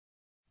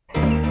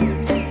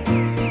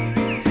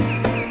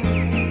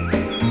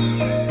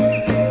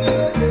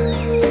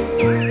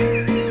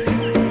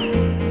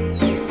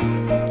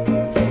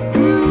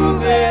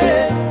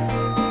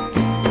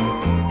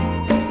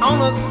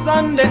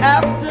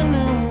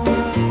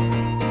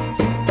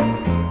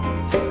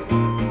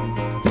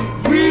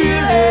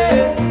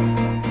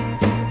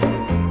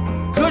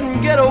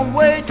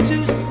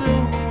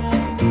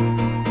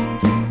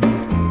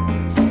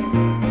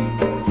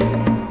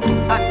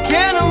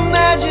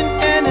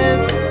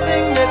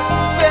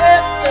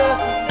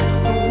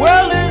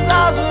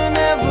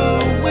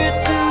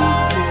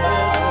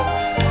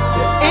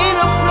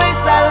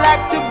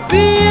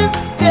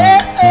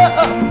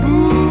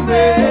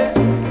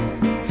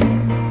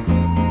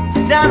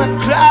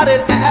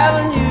crowded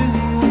avenue.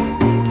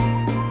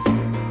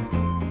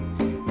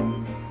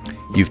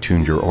 You've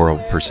tuned your oral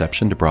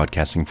perception to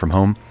Broadcasting from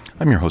Home.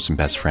 I'm your host and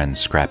best friend,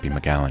 Scrappy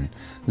McGowan.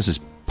 This is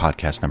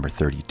podcast number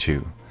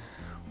 32,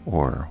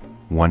 or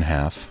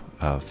 1/2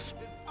 of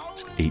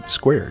 8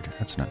 squared.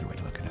 That's another way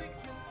to look at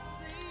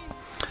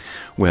it.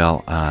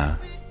 Well,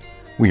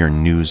 we are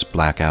news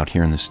blackout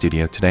here in the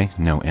studio today.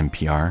 No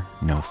NPR,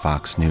 no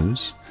Fox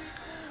News.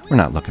 We're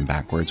not looking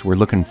backwards. We're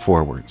looking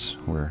forwards.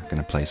 We're going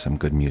to play some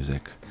good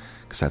music,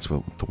 because that's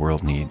what the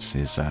world needs,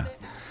 is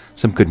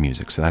some good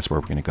music. So that's where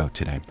we're going to go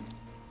today.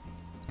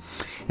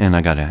 And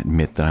I got to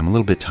admit that I'm a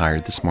little bit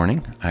tired this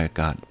morning. I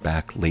got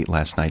back late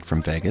last night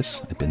from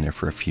Vegas. I'd been there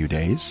for a few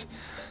days,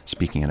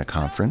 speaking at a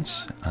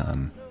conference.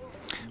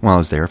 While I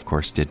was there, of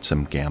course, did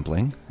some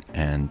gambling.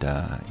 And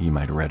you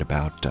might have read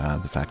about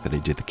the fact that I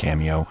did the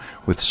cameo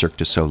with Cirque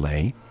du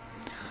Soleil.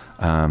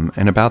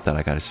 And about that,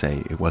 I got to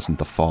say, it wasn't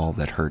the fall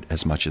that hurt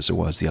as much as it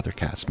was the other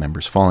cast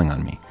members falling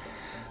on me.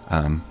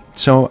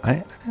 So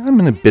I'm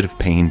in a bit of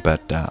pain,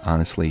 but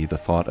honestly, the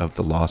thought of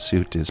the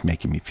lawsuit is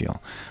making me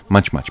feel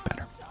much, much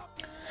better.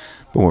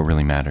 But what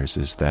really matters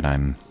is that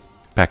I'm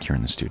back here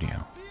in the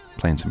studio,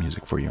 playing some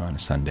music for you on a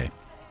Sunday.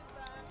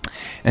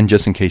 And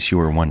just in case you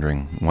were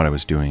wondering what I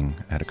was doing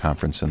at a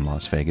conference in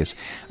Las Vegas,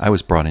 I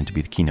was brought in to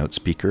be the keynote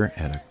speaker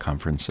at a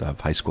conference of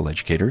high school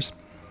educators.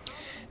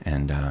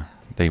 And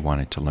they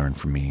wanted to learn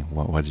from me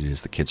what it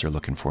is the kids are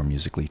looking for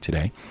musically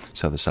today.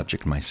 So the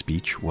subject of my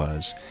speech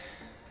was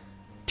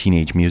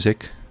teenage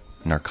music,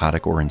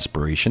 narcotic or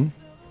inspiration.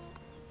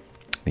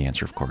 The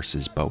answer, of course,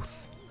 is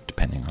both,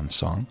 depending on the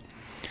song.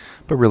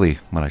 But really,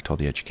 what I told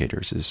the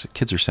educators is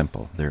kids are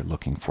simple. They're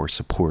looking for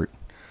support,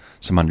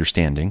 some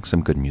understanding,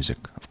 some good music,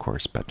 of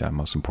course, but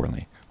most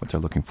importantly, what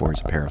they're looking for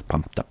is a pair of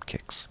pumped-up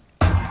kicks.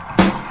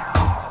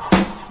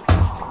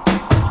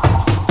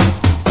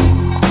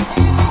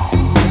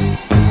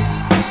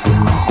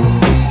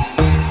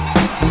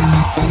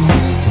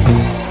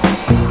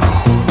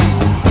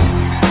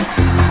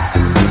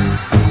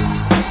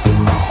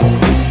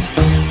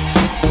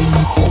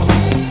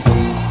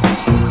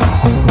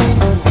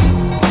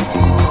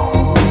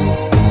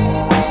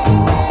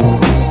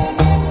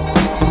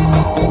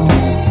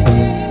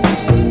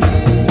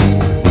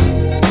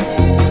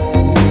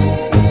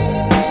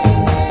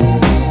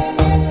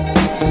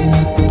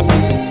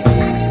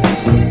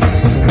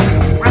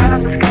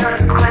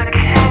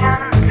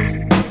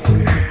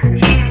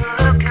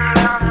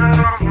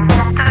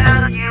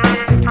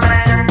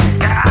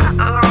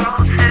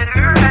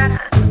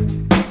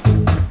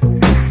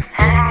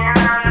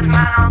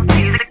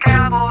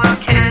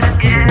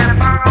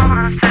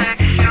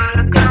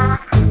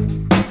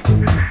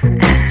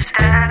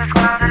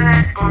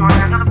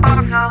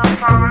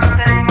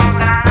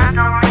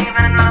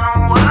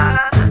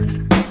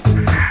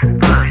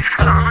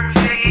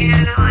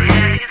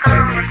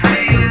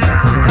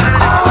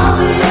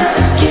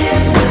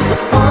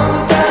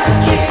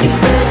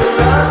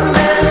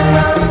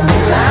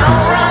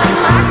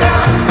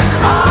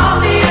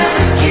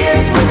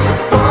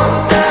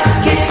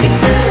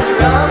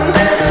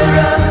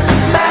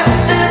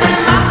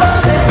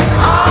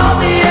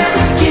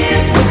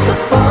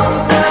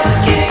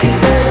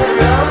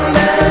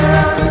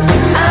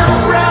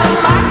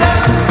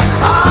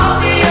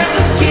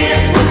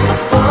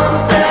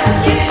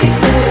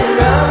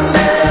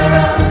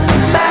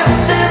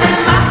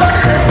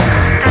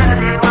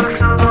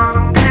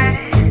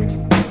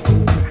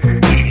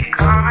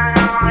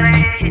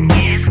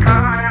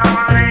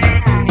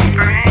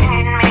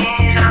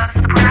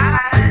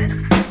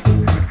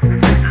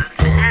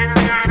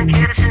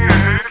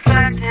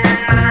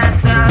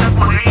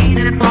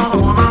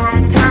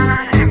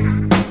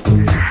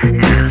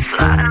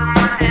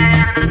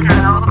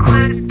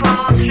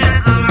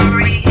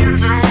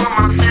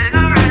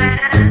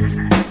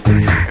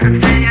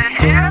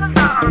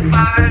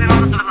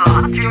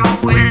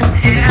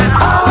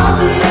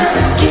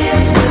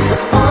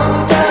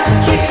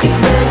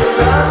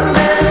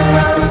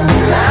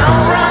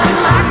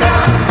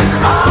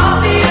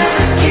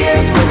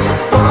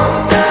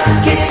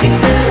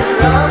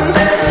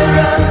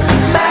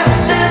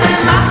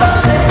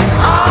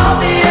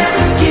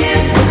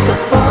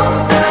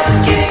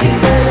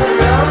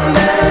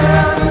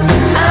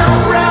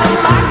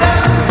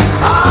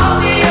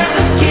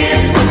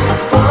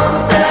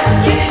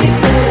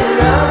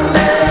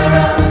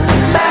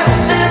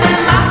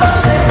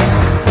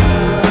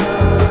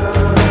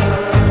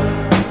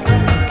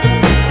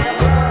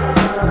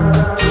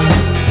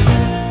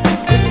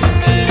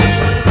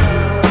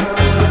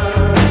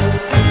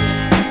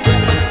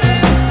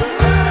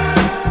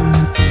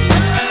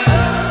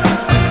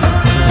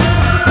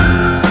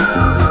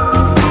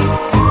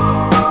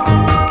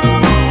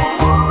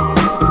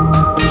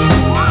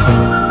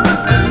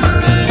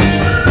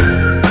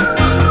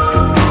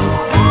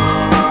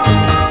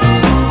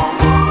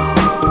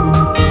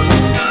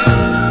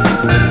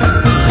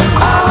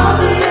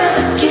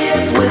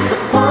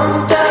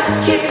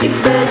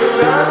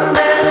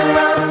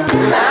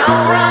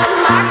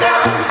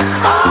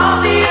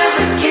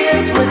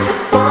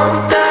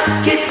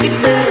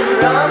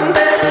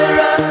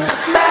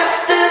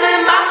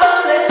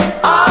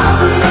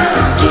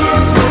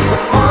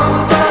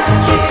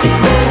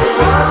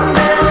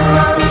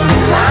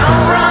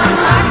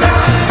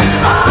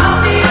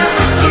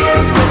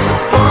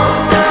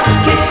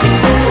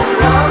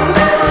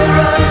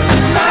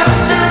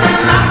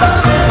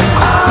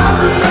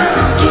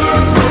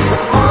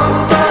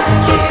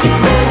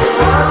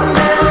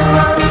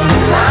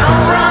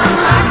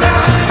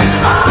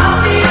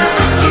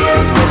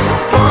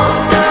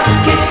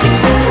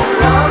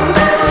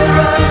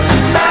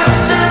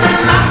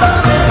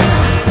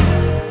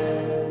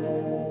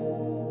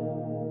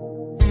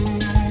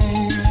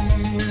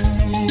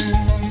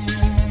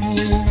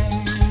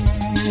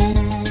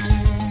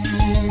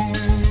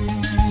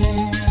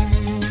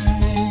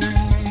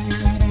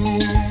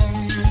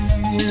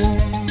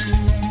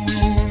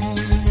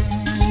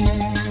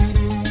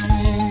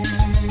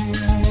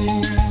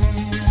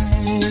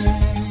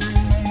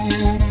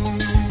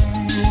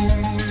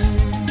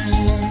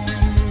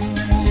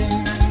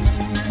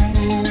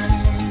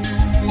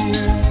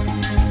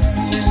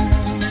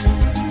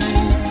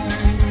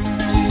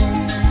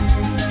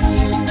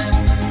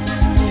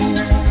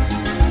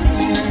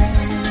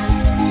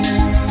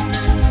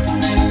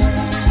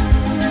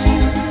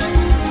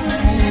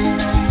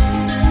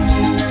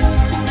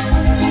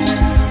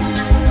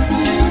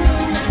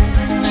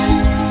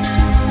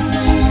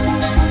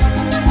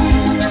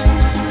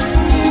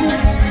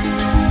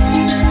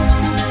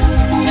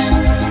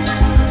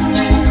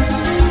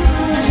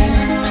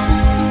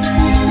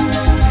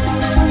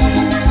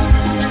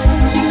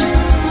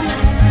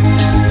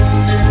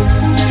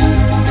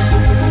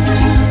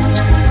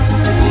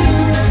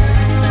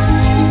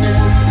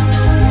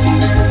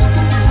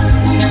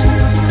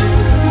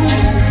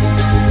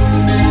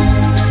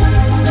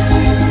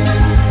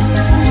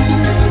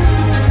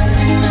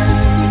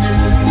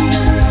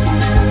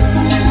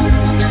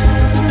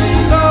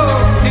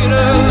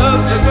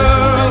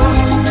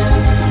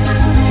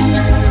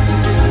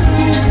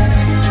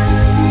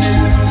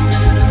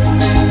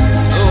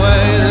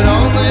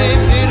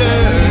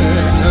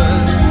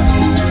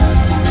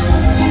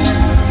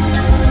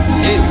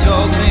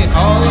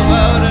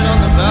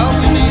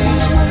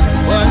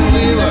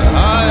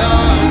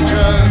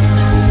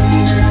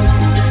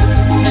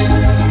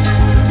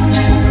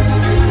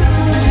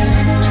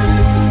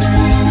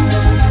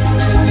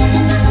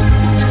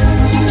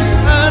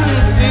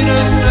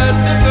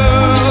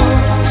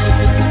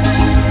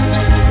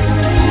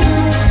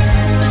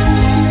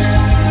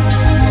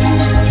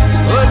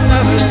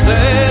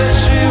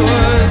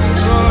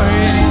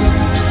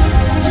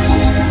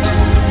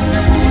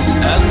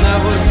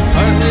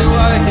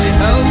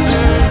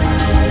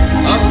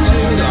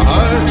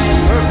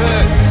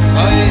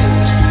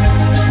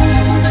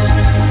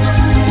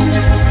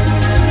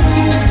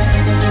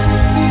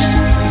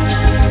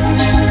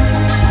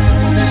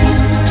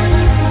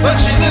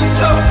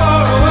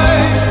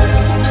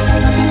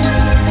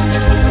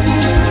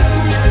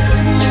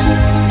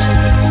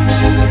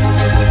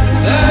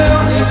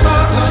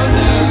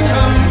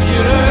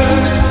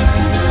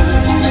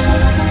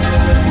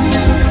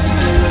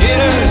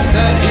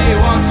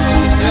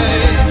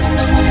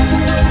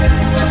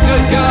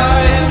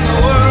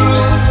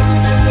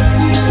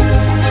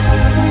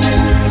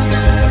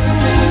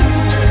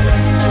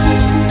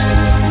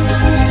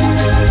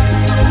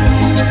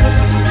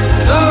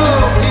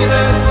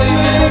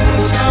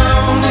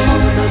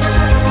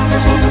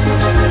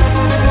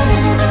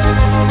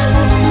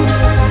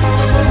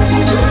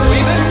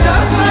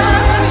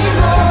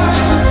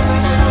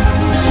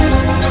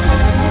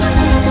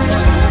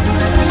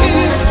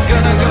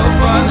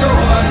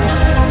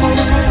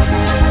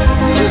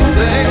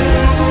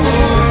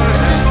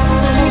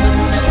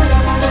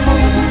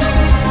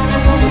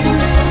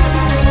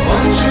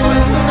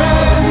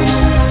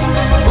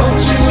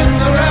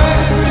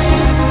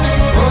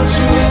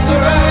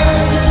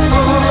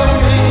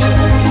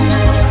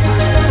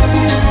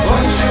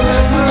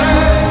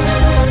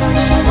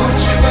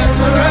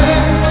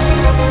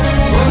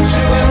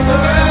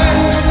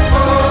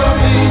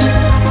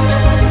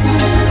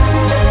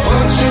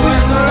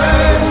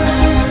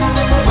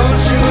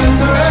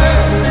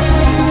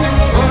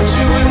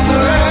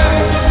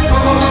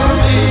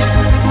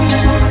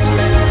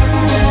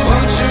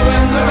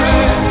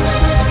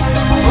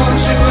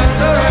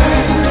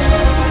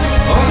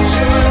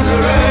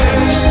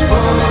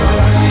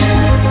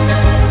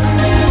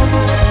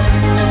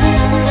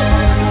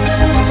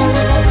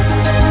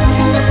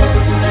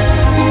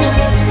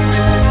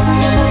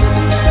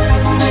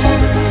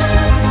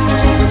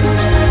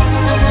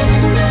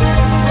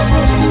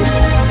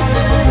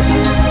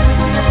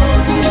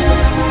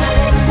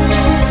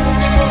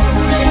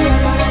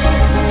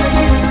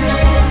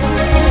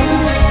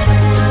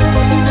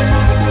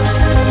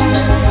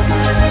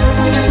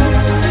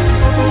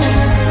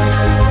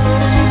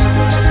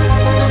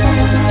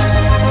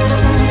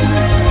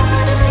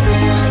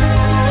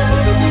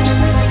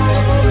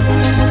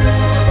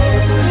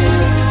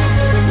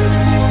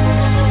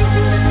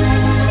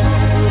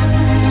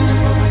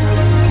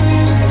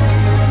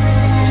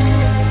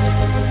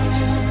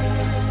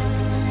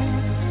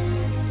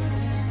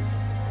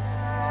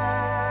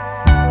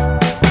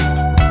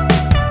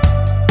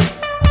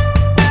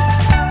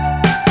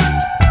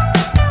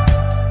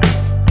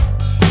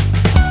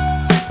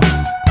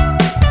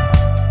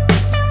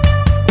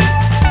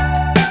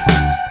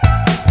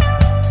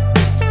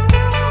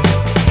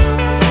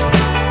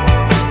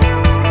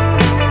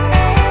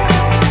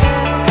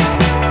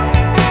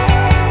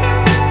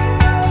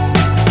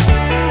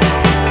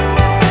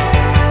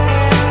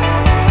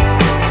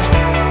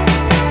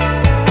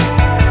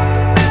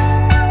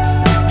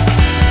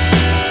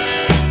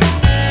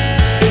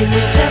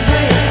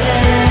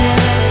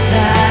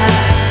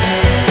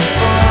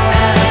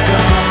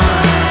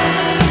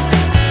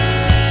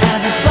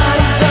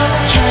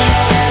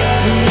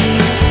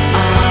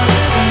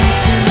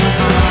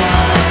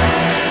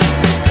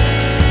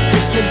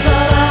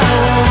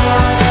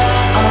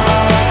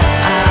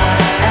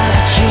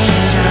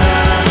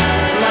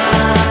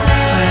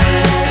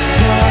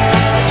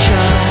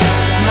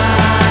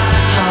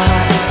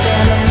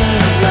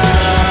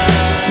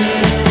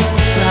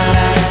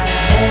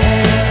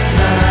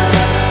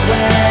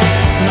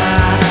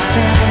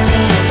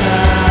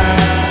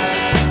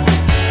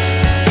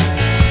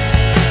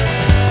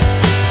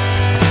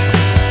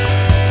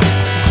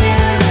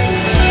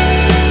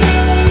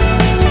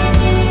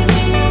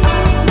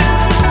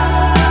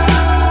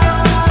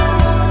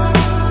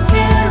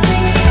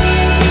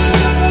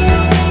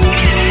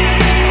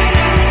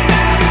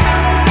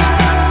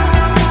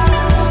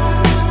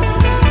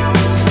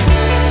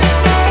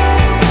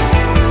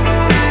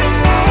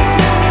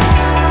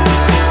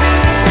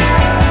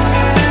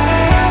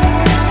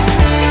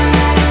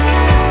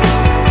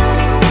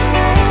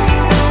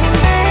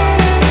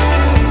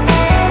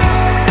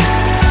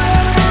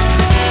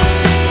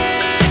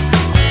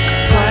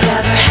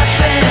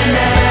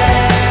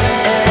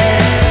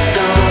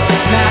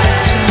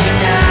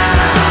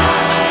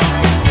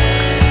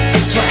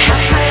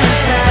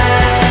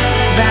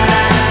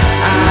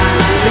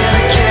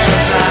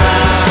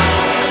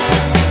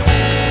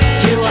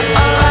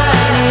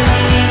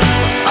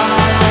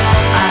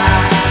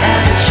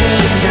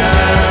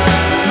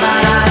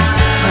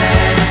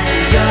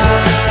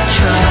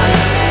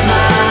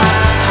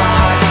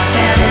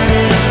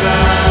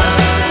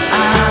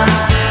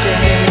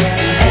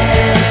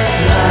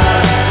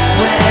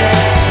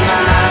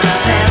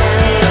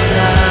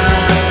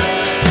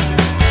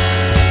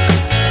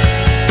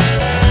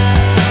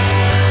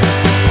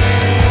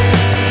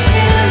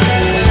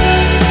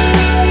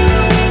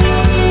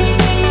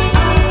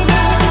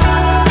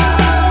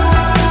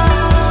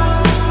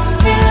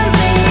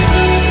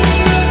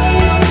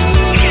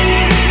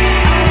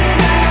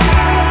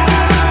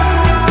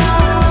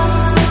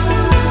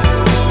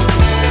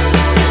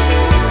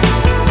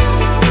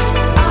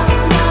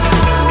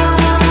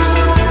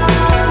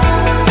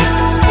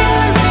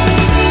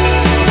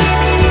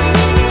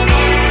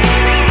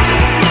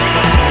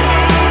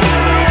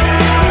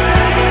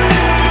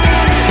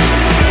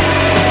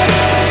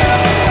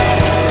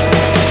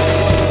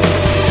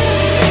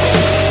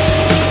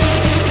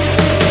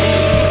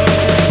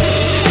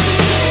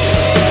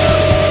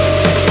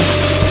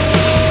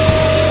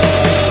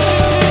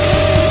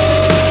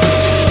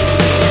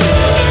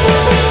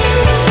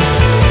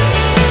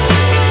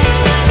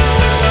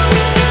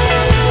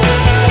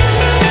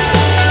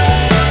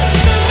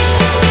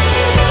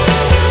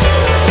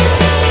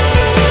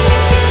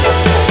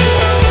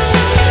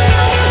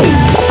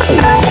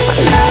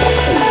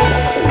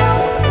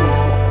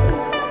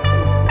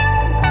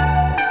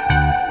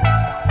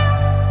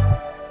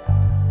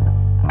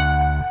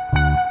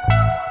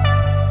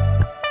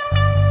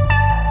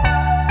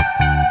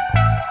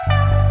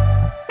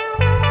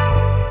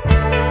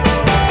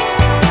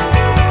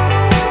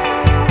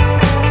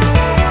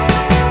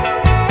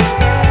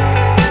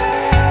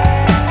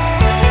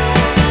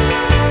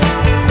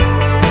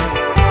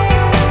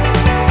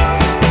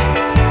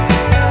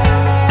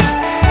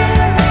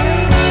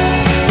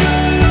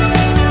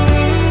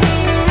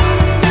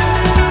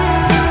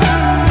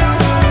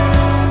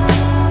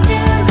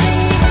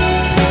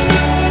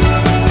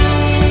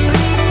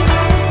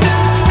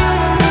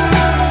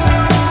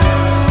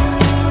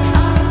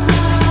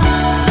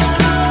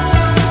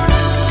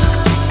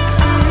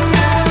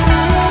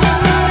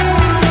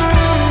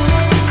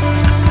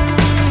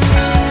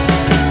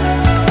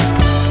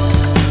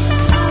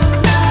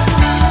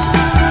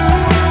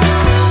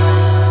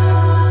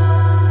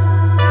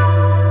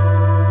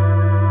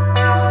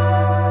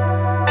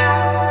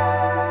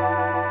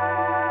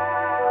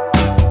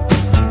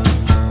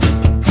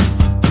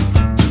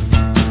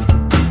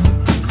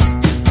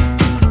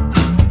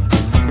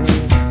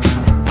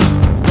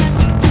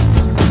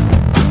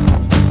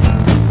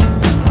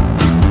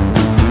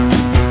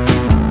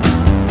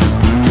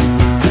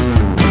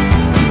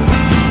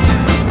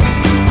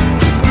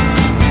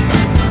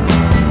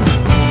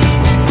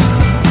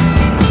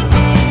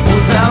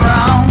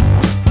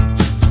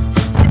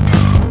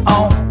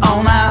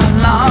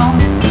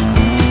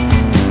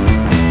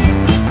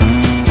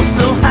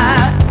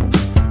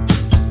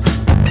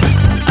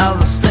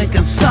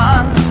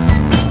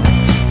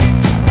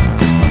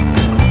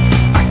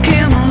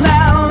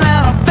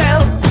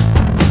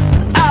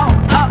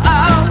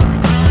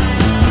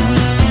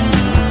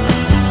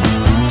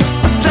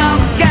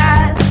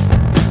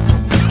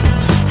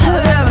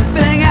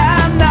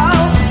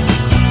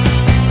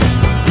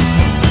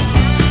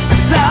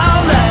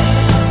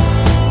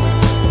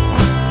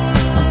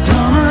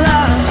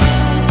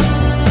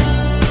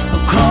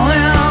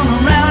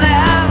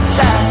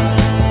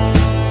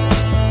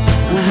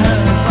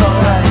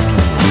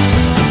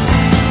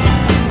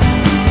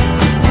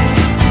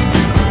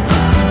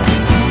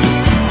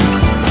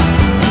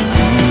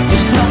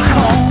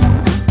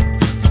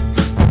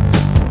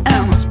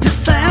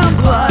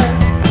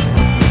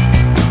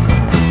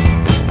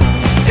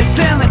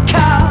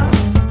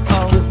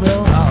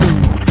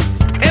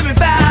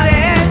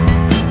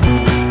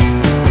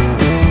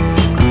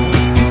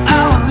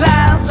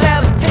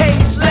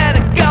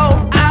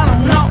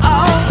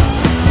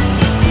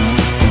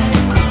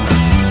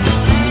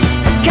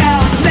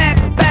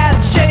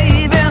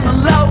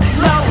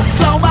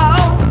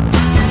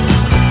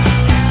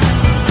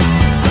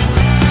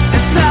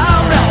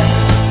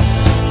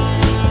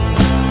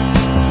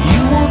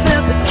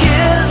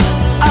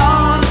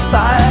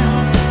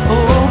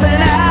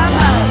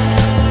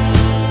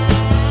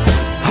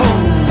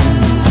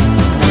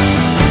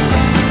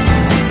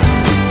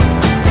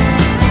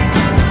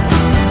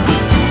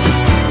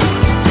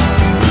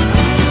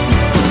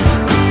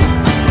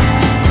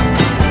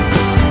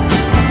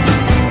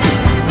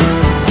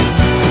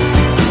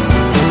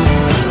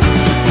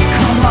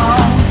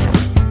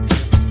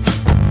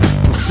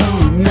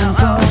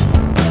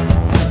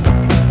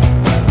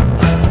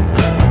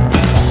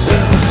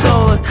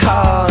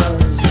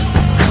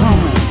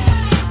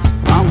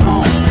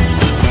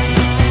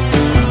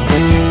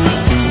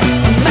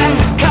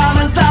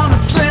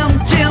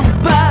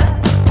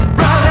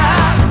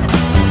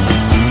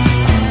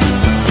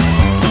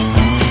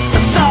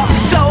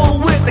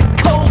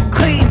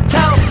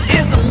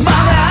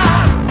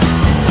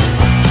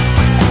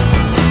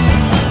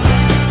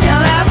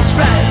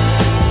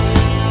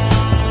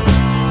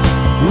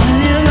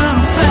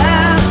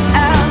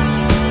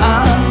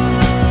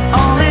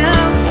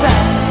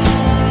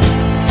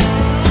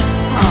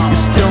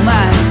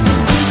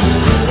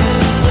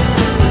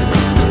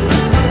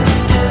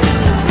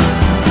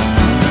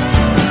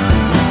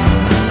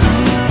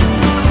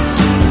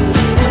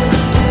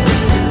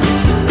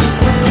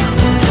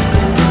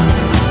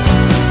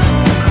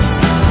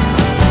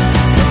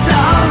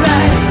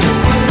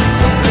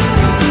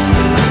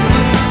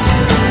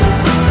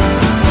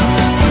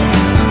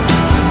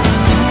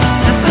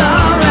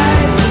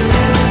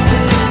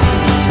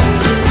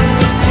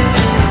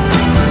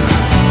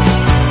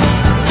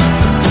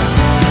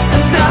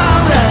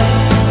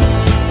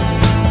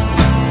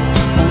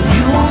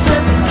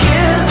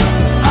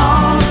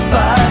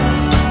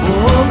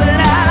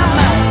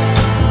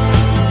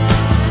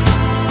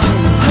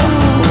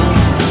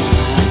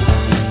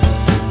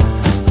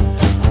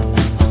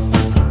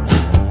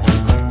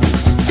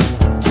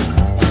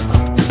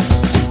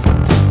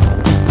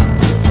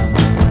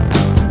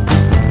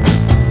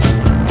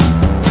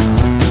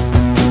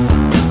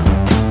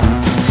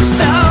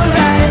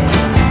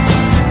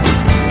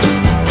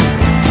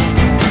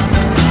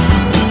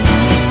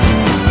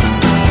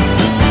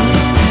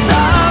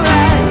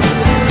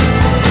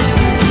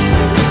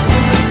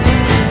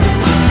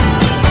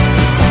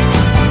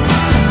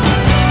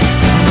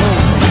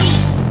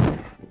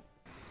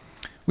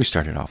 We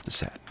started off the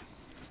set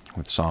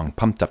with the song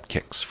Pumped Up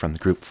Kicks from the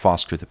group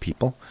Foster the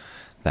People,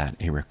 that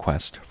a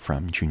request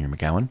from Junior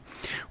McGowan.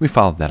 We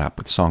followed that up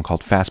with a song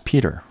called Fast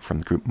Peter from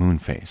the group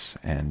Moonface,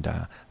 and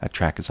that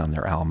track is on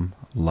their album.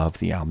 Love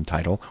the album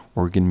title,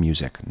 Organ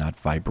Music,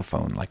 not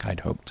vibraphone like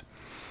I'd hoped.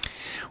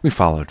 We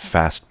followed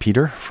Fast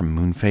Peter from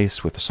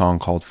Moonface with a song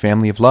called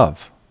Family of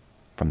Love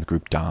from the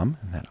group Dom,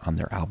 and that on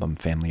their album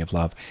Family of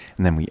Love,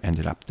 and then we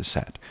ended up the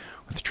set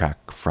with a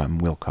track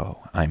from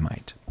Wilco, I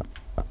Might.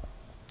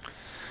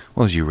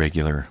 Well, as you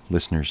regular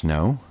listeners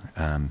know,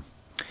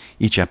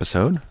 each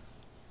episode,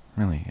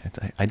 really,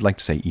 I'd like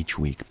to say each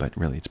week, but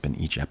really it's been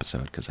each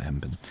episode because I haven't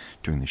been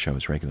doing the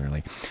shows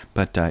regularly.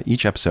 But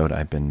each episode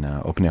I've been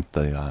opening up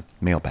the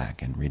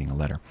mailbag and reading a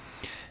letter.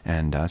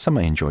 And some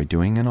I enjoy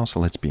doing, and also,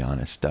 let's be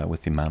honest,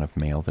 with the amount of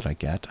mail that I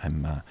get,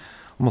 I'm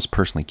almost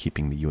personally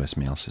keeping the U.S.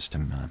 mail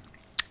system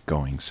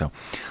going. So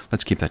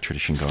let's keep that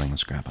tradition going.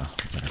 Let's grab a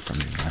letter from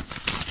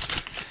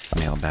the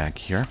mailbag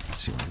here. Let's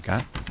see what we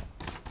got.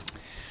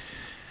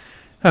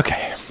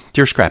 Okay.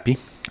 Dear Scrappy,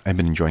 I've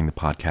been enjoying the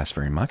podcast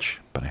very much,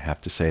 but I have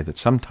to say that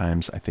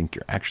sometimes I think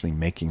you're actually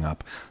making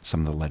up some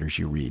of the letters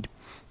you read.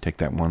 Take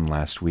that one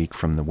last week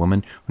from the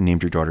woman who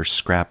named her daughter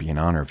Scrappy in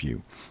honor of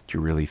you. Do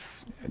you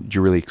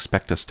really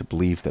expect us to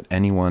believe that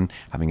anyone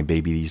having a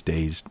baby these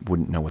days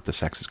wouldn't know what the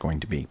sex is going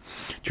to be?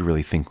 Do you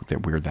really think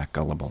that we're that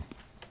gullible?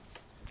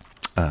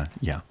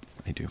 Yeah,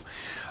 I do.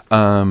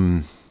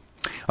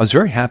 I was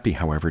very happy,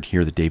 however, to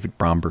hear the David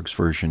Bromberg's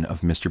version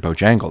of Mr.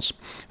 Bojangles.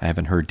 I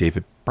haven't heard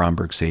David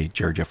Bromberg say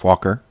George F.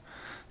 Walker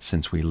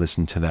since we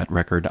listened to that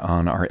record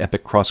on our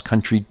epic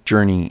cross-country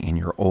journey in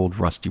your old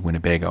rusty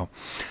Winnebago.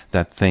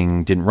 That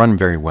thing didn't run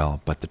very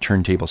well, but the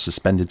turntable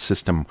suspended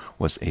system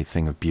was a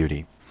thing of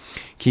beauty.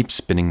 Keep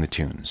spinning the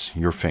tunes.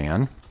 Your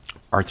fan,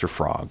 Arthur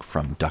Frog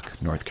from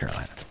Duck, North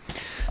Carolina.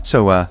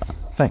 So,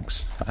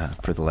 thanks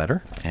for the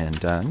letter,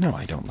 and no,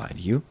 I don't lie to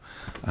you.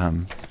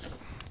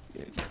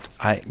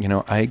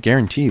 I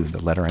guarantee you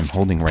the letter I'm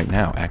holding right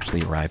now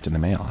actually arrived in the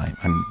mail.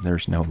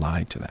 There's no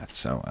lie to that.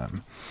 So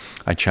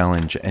I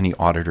challenge any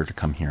auditor to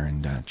come here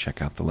and check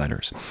out the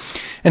letters.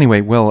 Anyway,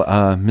 well,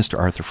 Mr.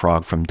 Arthur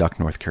Frog from Duck,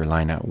 North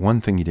Carolina,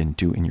 one thing you didn't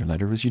do in your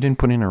letter was you didn't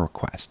put in a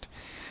request.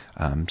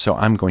 So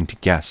I'm going to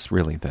guess,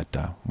 really, that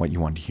what you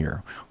wanted to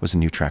hear was a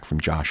new track from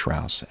Josh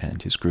Rouse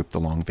and his group, The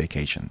Long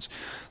Vacations.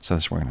 So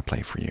this is what we're going to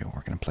play for you.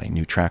 We're going to play a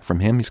new track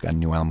from him. He's got a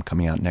new album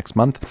coming out next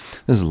month.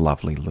 This is a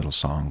lovely little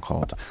song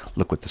called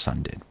Look What the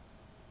Sun Did.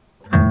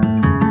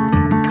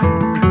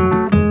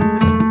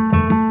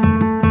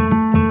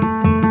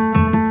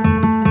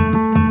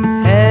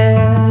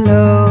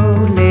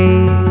 Hello,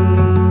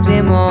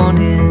 lazy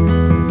morning.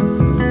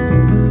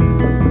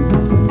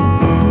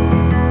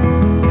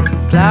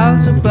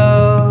 Clouds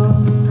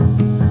above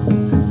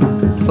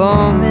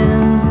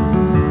forming.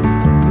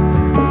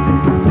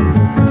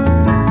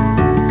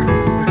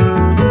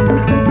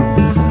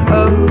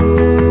 Oh,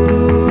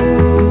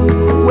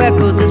 where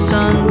could the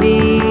sun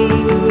be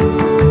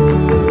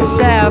this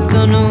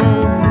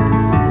afternoon?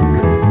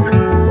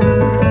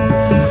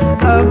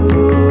 Oh,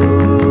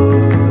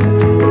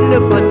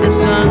 look what the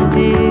sun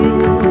did.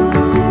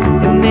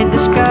 It made the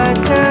sky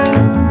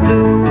turn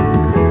blue.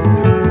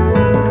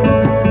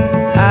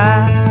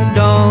 I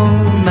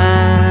don't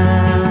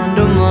mind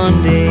a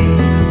Monday,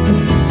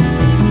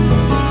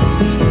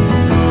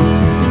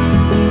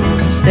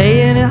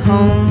 staying at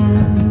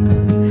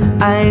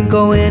home. I ain't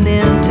going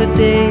in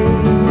today.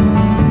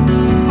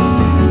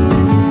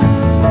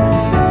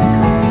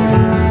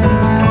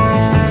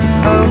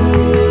 Oh,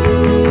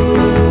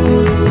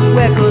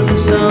 where could the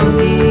sun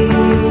be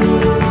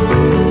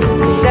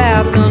this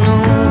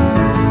afternoon?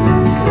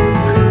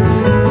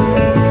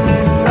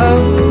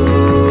 Oh,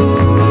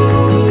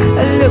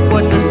 look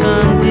what the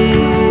sun did.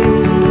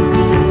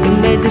 It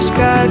made the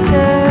sky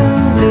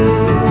turn blue.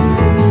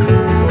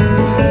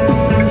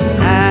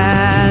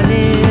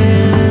 Hiding,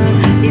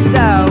 he's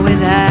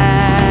always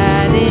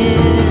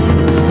hiding.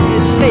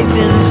 His face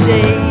in the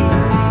shade.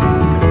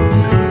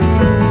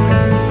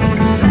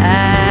 He's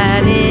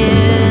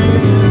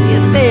hiding,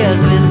 his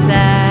nails been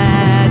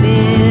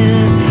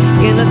siding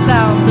in the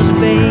south of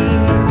Spain.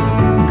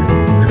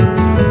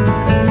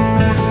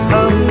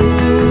 Oh,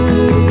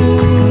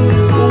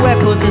 where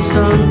could the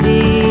sun be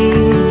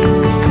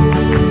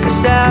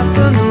this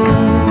afternoon?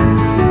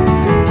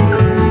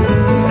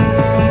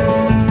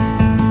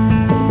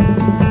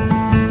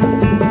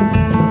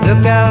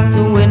 Look out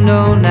the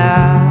window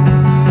now,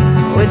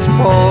 it's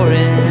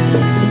pouring.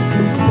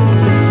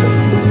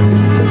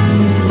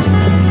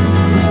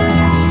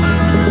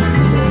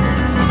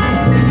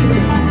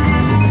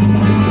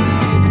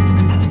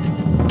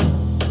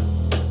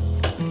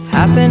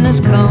 Happiness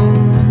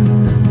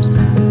comes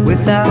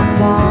without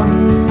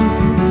warning.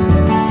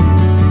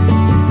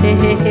 Hey,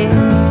 hey, hey.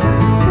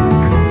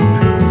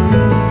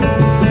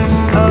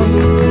 Oh,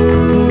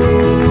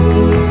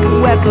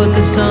 where could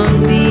the sun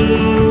be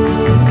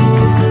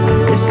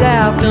this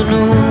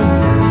afternoon?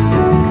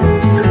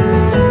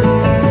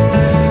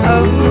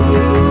 Oh,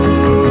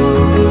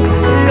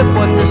 look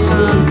what the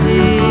sun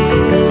did.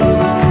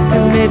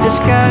 It made the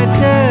sky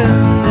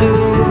turn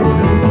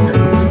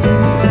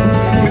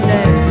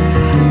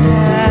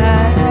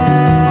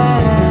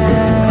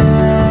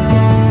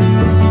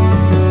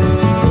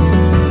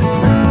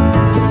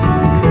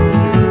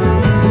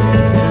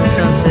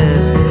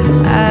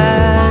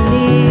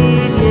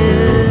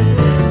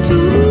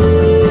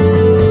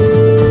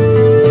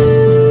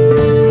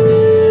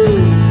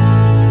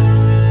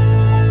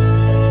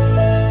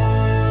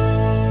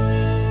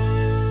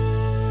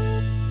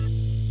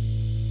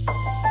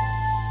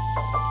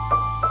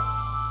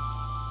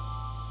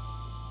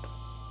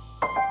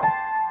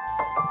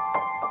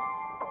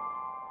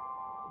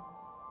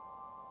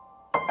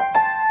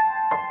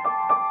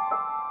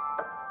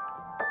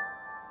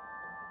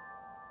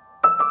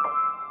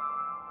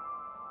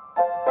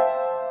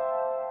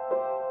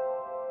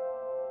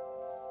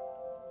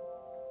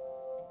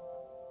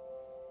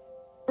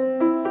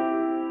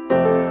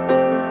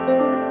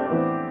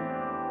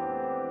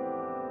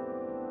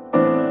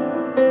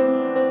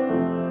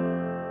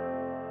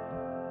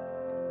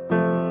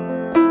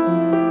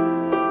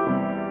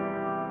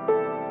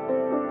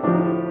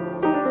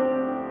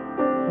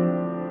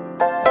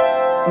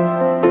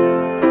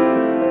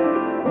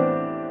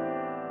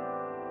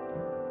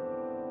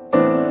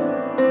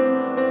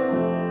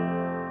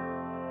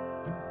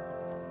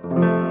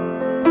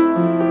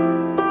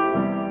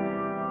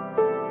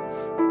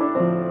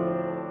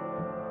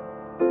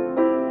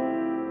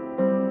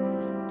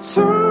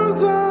Turn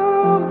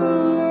down the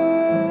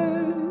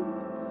lights,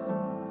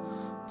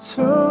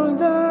 turn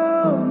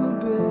down the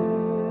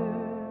bed,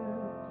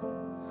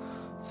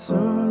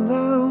 turn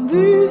down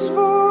these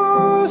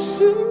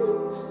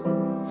voices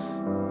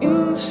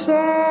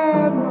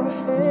inside my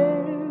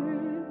head.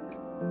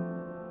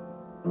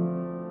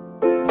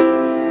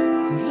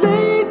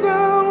 Lay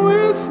down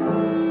with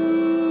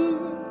me,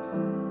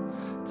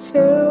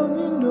 tell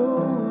me no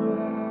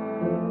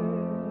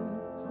lies,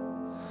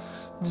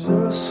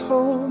 just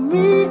hold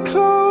me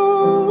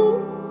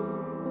close,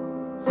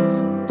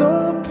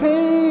 don't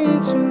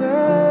patronize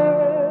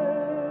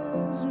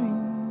me,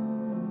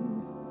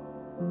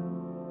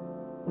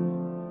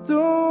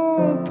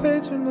 don't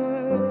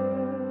patronize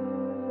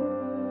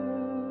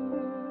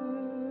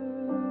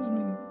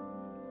me,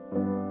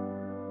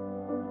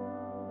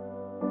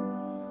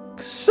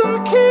 'cause I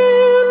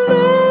can't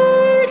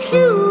make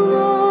you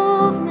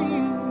love me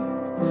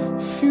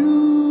if you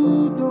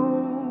don't.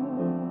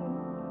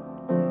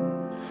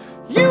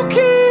 You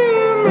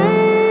can't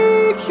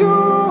make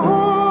your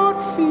heart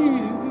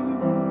feel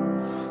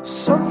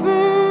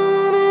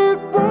something it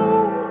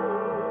won't.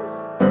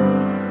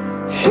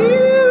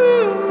 Here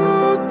in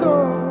the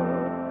dark,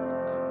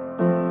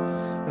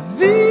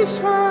 these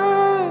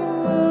final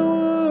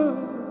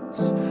hours,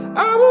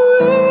 I will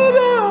lay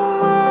down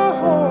my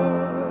heart.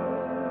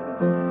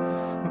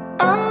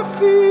 I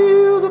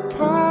feel the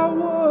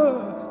power,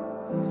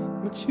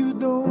 but you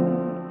don't.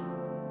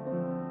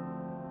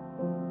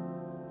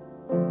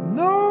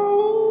 No,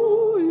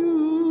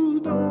 you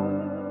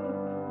don't.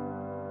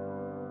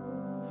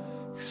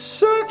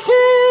 'Cause I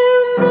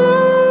can't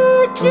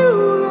make you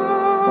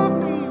love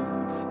me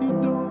if you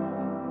don't.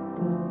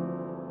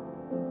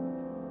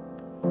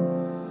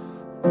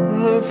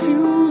 If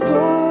you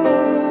don't.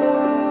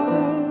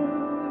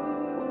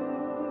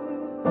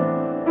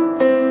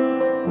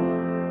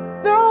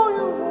 No,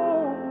 you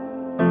won't.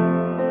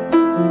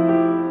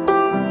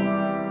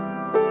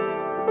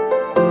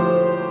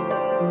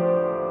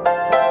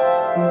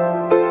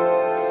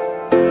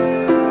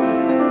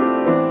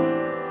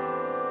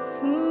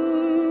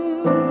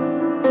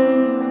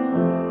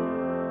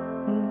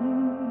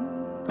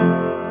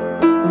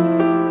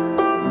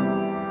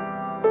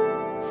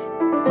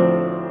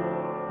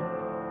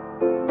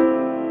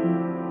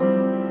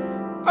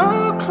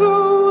 I'll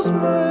close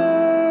my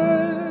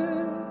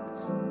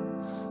eyes,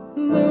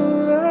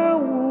 then I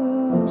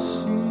won't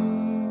see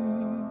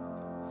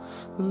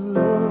the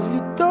love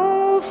you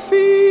don't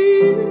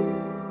feel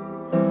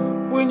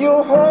when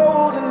you're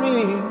holding me.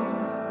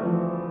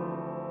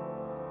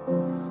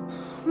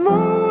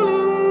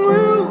 Morning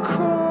will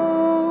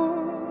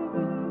come,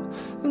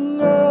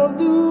 and I'll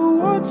do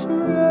what's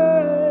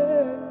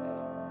right.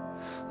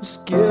 Just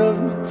give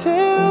me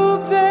till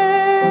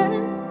then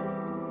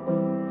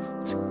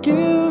to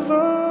give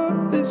up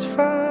this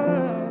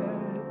fight,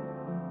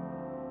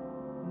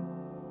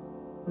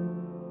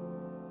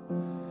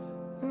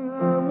 and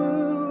I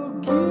will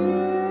give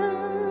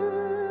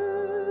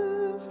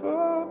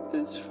up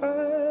this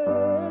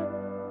fight,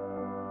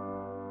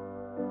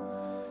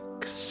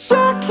 'cause I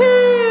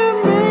can't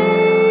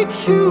make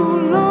you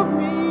love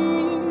me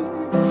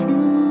if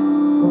you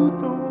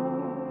don't.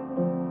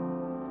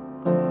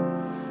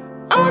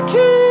 I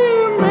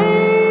can't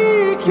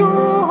make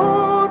your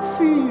heart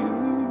feel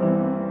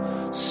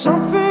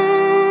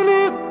something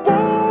it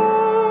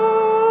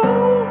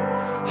won't.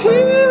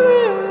 Here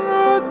in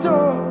the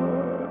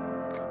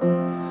dark,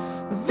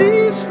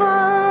 these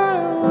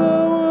final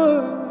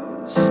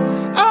hours,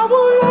 I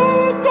will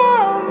lay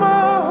down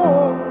my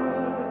heart.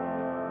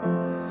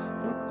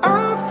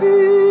 I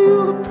feel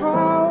the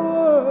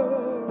power,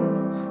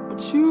 but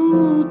you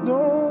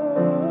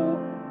don't.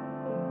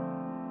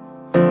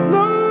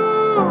 No,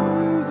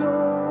 you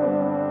don't.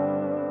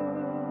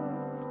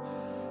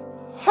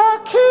 I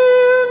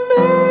can't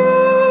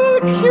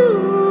make you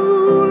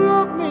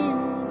love me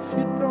if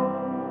you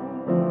don't.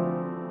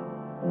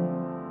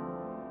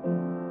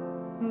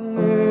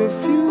 If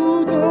you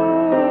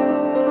don't.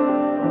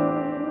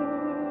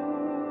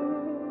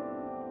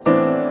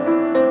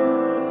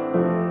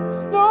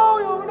 No,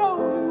 you know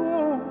you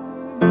won't.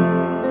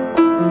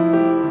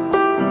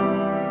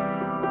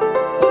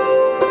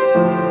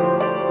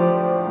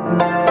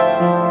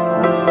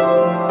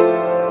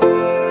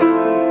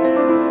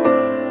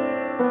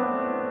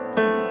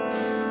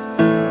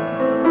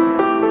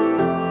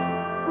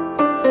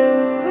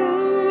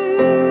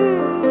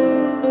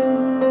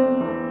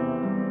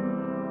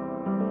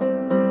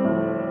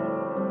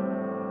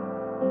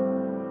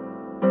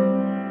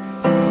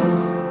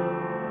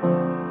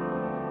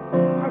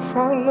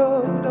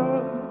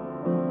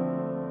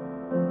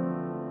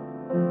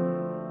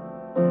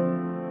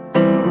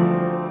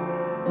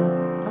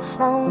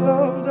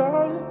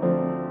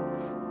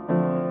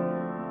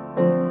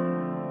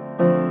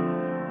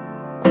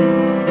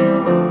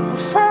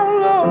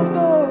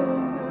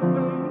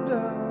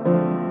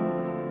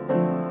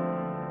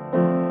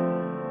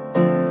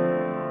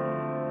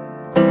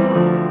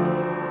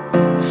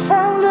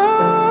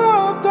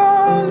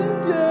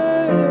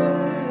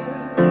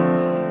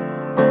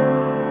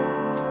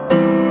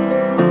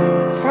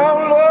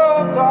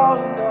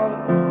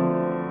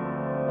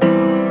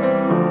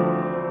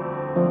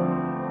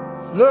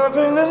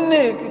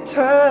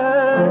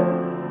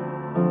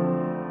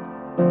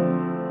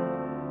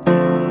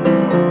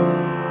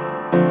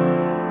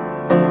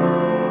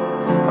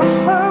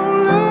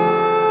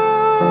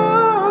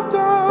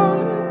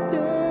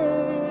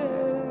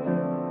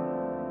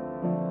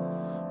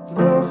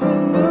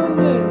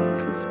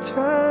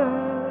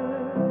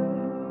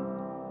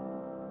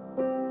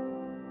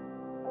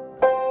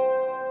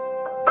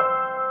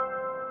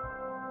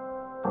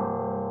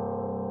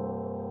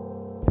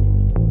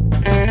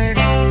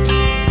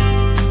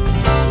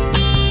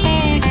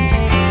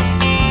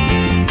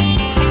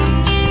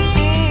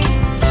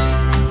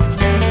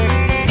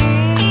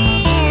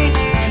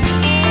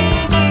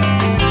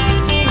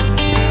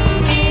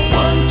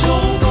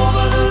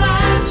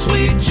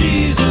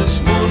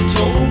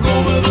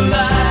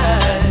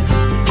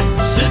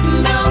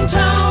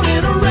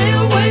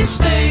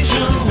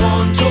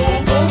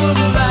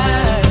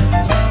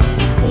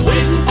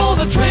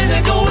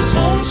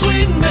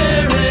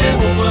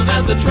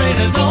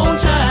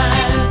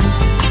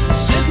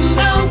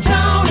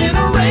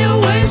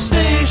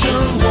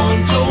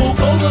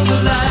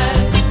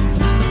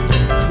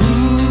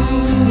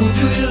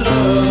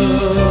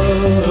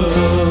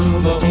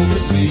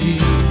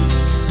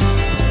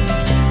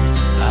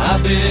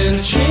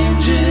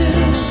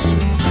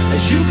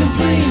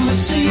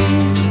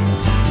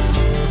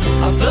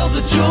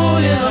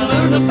 yeah, I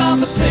learned about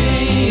the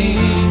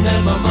pain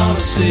that my mama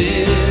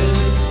said.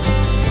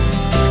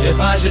 If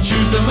I should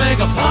choose to make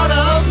a part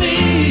of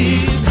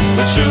me,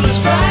 would surely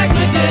strike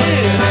me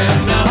dead.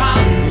 And now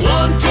I'm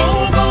one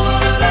toe over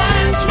the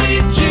line,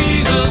 sweet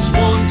Jesus,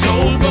 one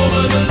toe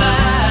over the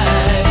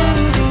line.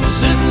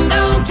 Sitting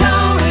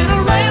downtown in a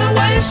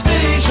railway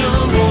station,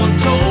 one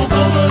toe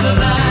over the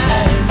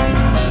line.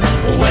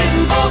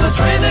 Waiting for the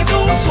train that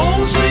goes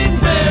home, sweet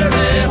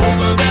Mary,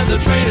 hoping that the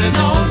train is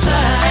on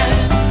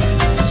time.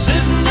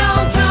 Sitting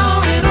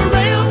downtown in a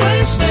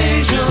railway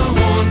station,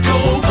 one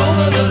toe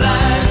over the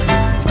line.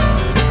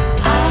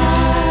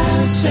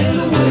 I sail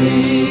away,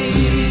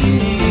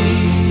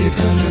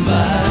 country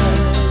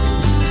mile,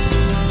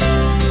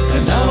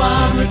 and now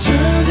I'm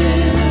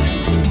returning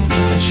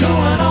and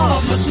showing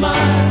off a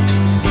smile.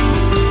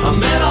 I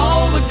met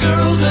all the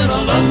girls and I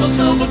loved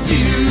myself a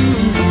few,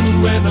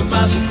 and to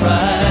my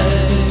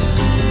surprise,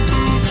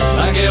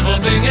 like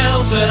everything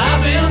else that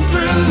I've been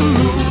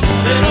through,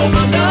 it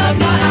opened up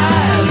my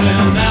eyes.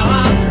 And now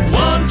I'm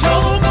one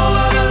toe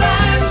over the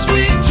line,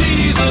 sweet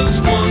Jesus,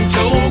 one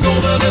toe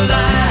over the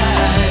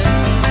line.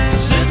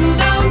 Sitting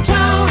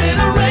downtown in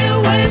a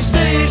railway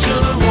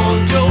station,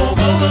 one toe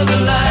over the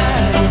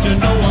line. Don't you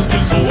know I'm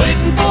just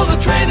waiting for the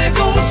train that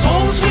goes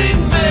home, sweet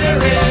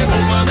Mary,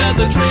 hoping that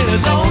the train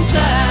is on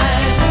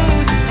time.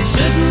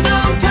 Sitting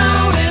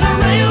downtown in a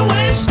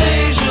railway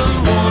station,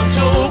 one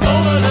toe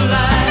over the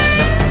line.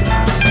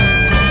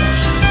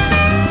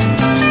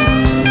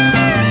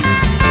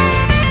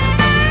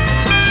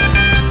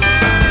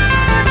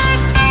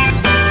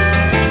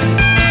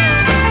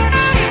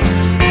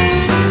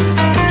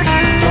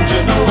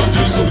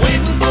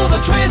 Waiting for the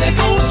train that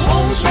goes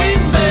home,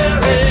 sweet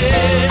Mary.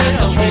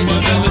 I'm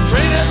hoping that the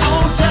train is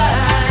on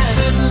time.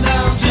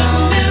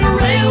 Sitting in a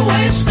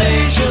railway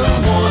station,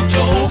 one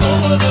toe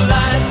over the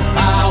line.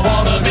 I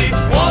wanna be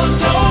one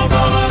toe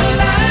over the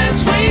line,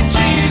 sweet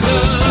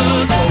Jesus.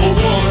 One toe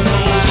over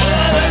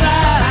the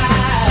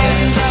line.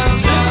 Sitting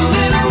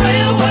in a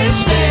railway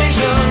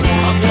station,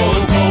 I'm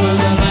one toe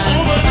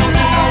over the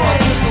line.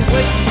 I'm just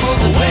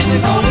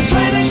waiting for the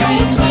train that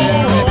goes home.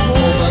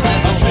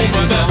 The train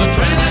is on the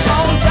train is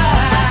on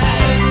time.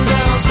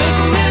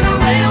 Sitting in a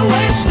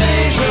railway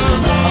station,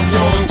 I'm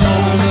one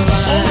toe over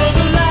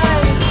the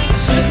line.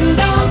 Sitting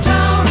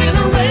downtown in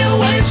a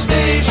railway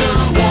station,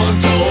 one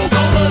toe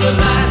over the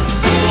line.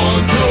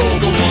 One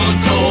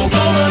toe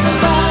over the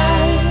line.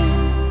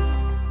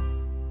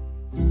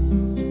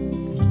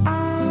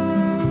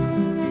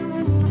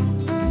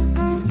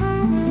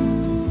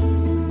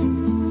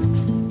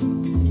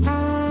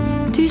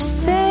 Tu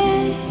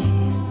sais,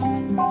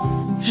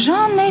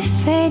 j'en ai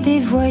fait des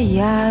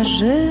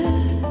voyages,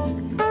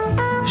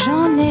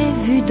 j'en ai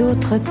vu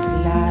d'autres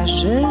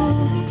plages,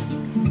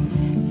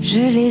 je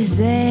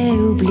les ai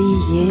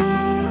oubliées.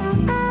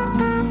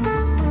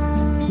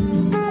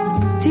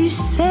 Tu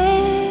sais,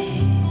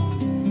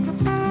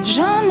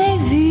 j'en ai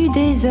vu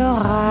des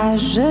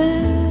orages,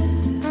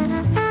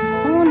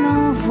 on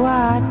en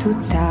voit à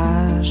tout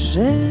âge,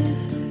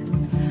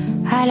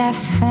 à la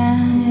fin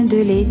de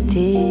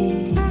l'été.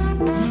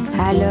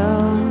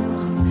 Alors,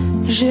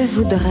 je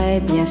voudrais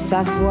bien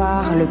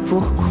savoir le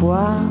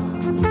pourquoi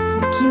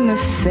qui me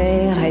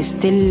fait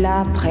rester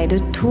là près de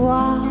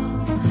toi,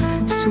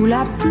 sous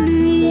la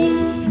pluie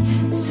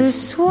ce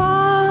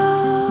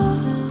soir.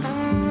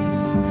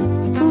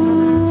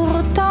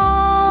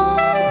 Pourtant,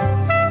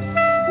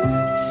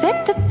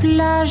 cette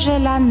plage est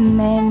la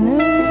même,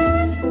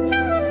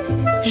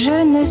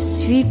 je ne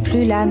suis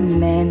plus la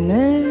même.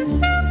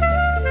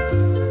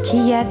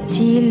 Qu'y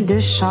a-t-il de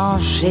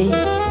changé?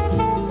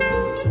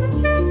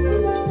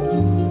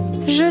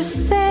 Je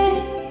sais,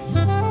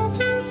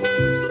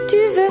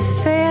 tu veux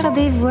faire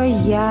des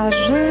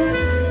voyages,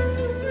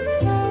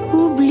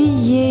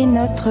 oublier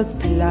notre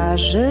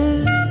plage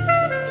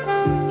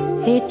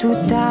et tout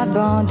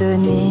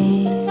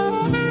abandonner.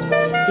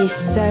 Et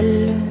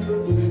seule,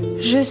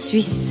 je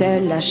suis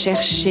seule à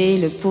chercher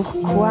le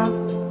pourquoi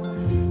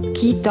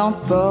qui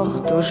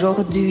t'emporte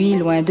aujourd'hui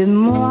loin de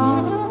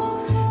moi.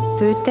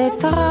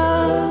 Peut-être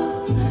à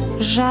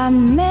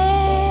jamais.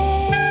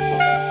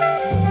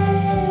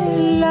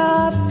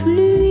 La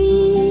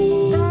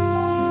pluie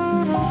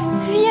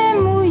vient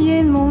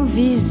mouiller mon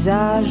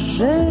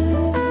visage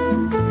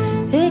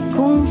et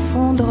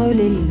confondre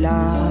les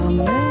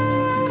larmes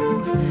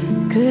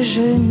que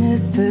je ne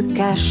peux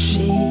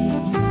cacher.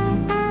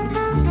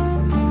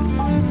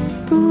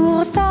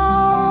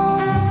 Pourtant,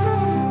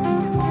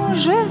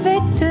 je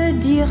vais te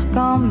dire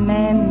quand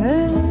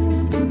même,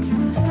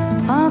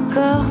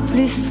 encore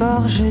plus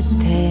fort je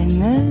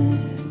t'aime.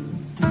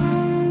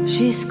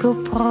 Jusqu'au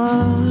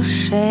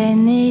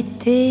prochain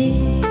été.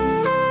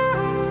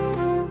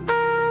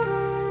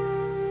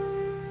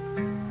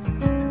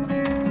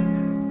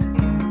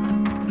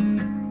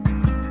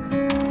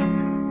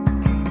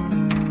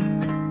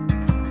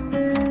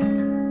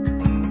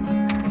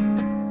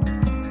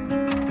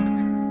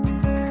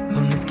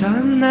 On the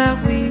time that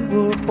we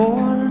were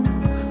born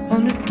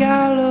under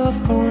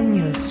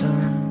California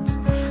suns,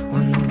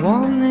 when we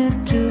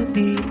wanted to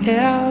be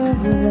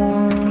everyone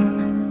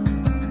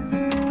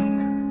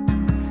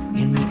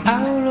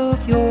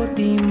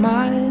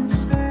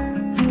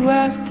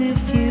asked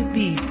if you'd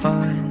be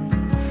fine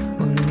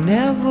when there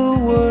never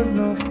were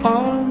enough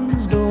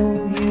arms to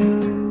hold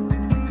you.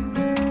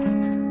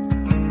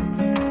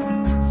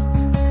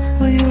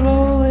 Well, you're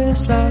always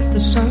like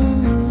the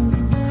sun.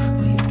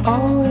 Well, you're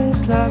always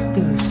like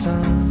the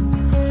sun.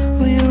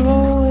 Well, you're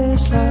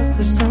always like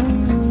the sun.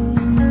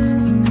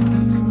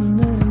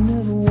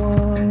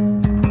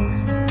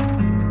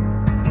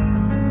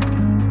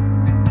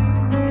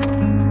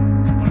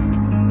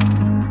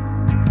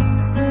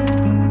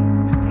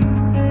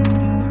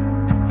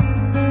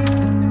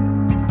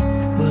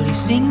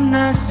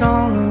 That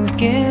song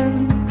again,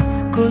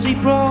 'cause he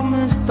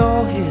promised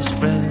all his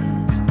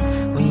friends,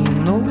 when you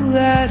know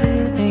that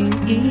it ain't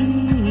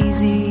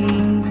easy.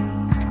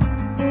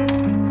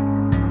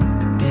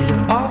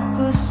 Bitter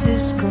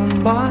opposites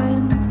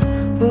combine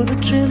for the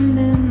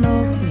trimming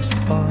of his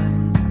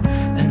spine,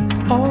 and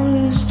all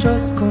is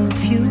just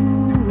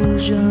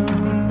confusion.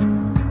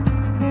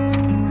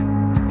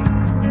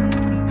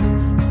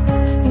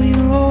 Well,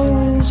 you're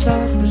always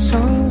like the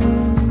sun.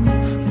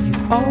 Well,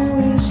 you're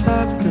always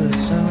like the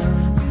sun.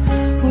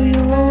 Well,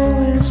 you're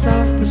always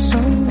like the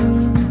sun.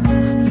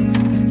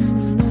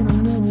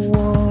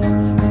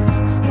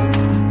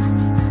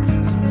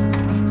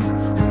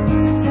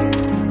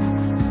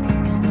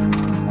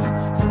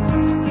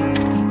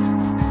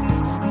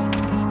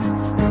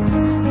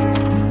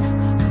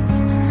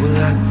 We're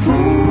like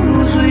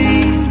fools we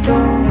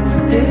don't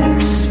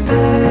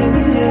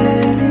expect,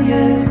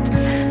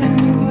 and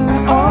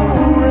we're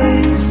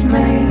always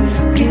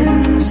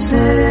making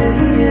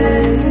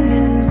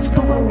sense.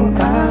 But what will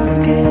I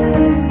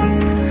get?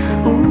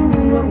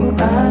 What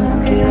will I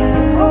get?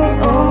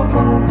 Oh, oh,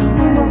 oh.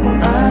 What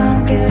will I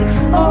get?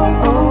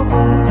 Oh, oh,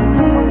 oh.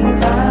 What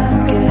will I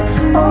get?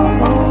 Oh,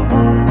 oh,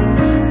 oh.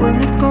 When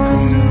it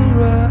comes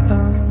around.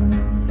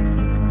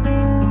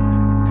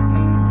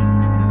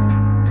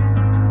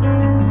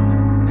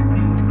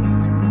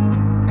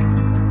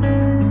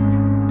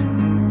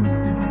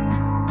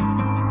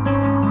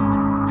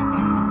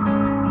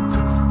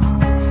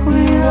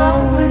 We're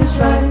always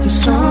like the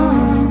sun.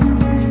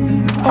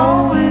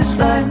 Always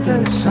like the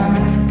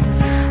sun.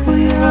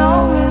 We're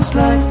always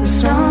like the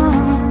sun.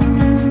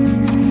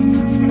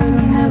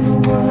 Never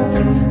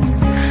was.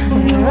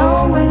 We're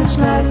always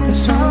like the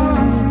sun.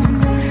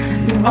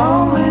 You're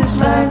always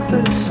like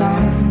the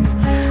sun.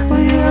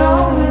 We're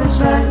always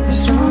like the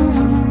sun.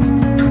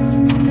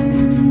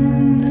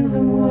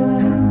 Never was.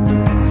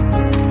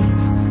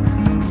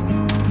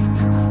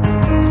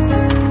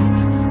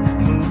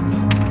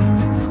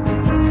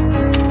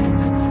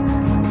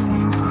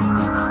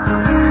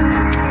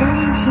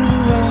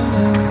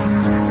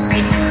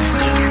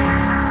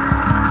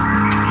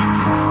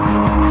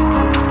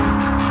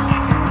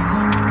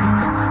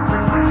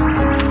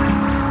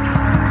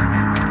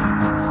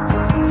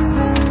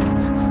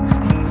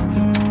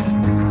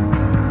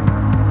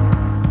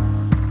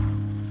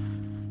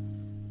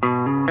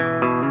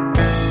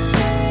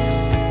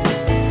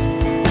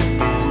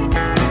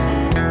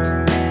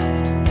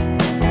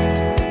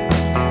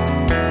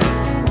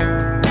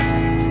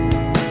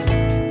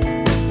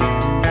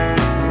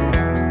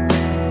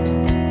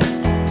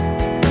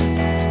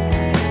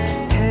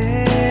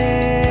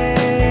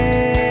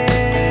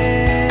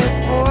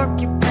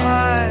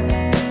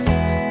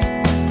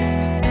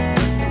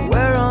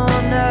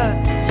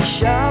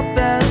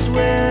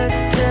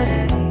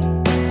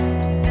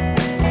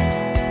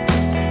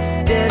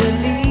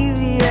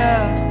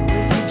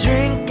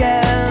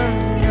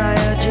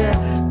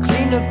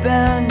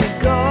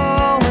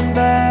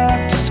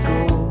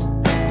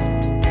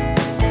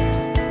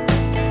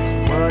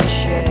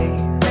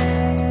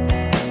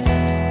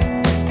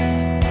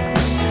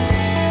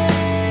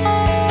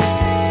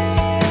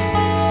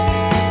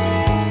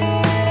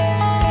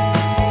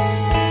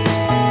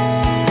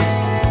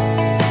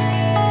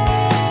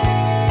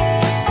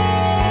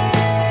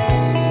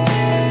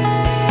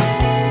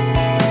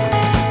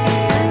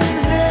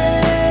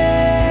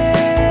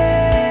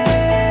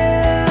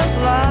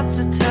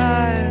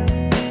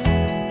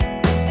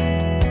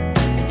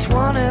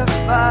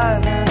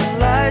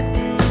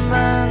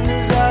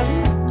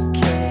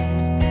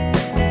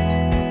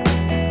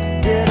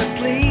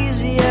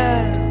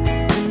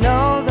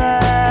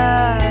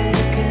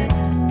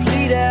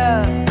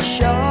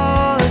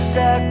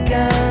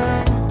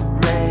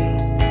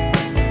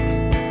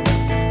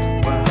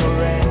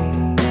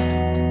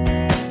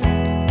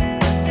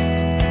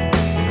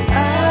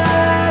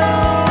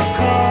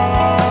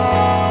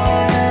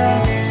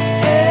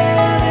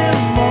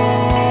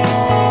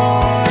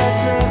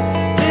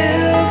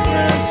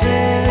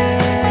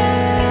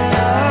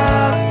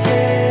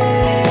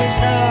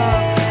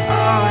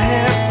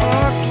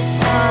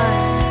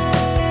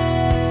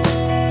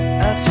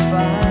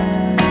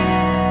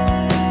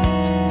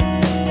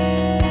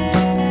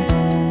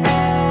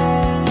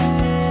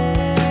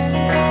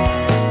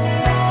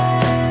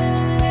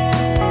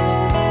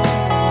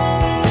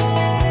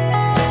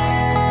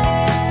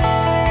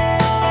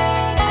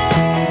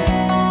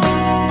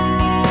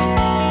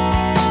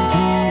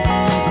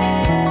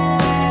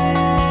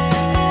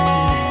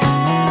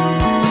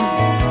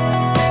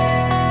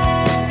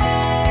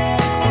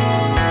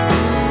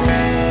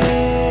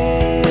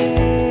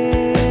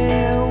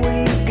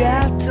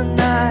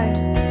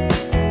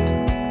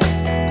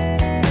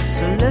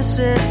 we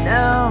sit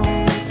down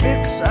and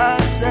fix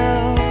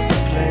ourselves a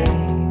play?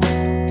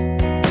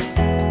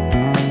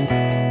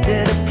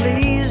 Did it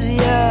please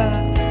ya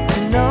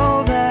to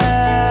know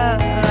that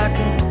I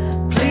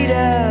can plead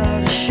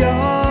out a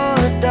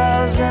short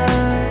dozen?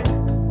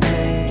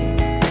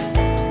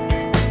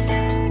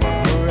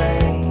 Well,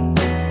 hooray.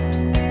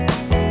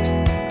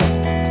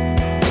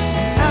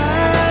 I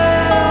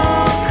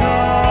don't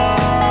call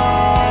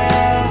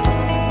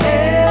ya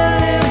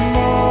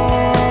anymore.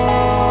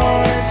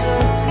 It's a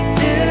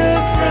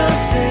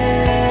difference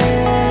in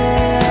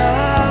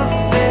our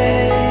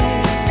fate.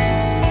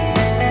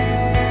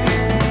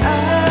 I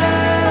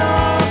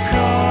don't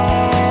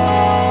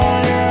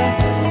call ya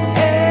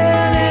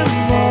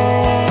anymore.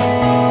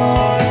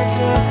 It's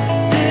a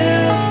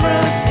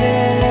difference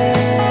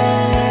in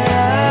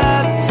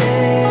our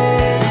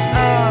taste.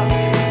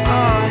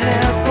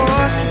 Hair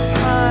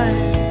porcupine,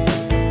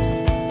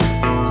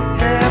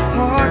 hair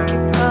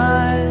porcupine,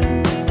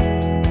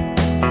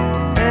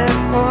 hair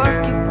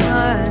porcupine,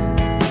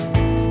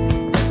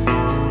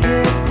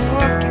 hair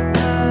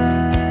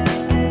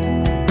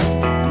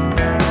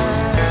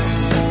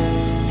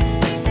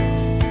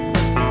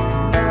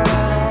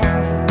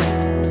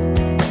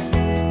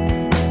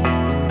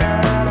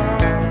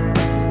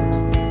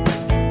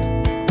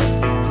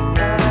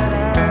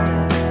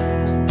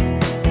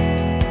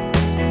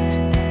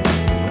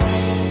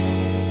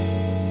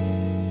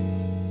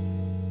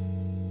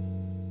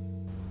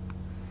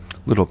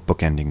Little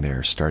bookending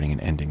there, starting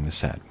and ending the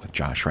set with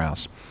Josh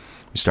Rouse.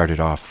 We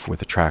started off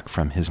with a track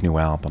from his new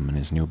album and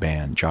his new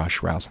band,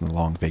 Josh Rouse and the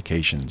Long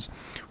Vacations.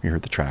 We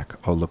heard the track,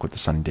 Oh Look What the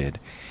Sun Did.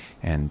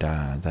 And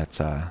that's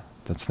the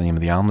name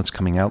of the album. It's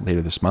coming out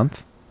later this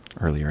month.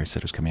 Earlier I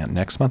said it was coming out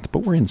next month, but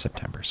we're in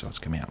September, so it's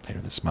coming out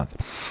later this month.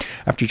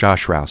 After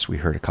Josh Rouse, we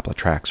heard a couple of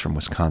tracks from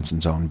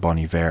Wisconsin's own Bon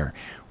Iver.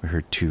 We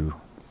heard two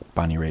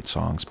Bonnie Raitt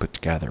songs put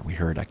together. We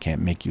heard I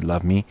Can't Make You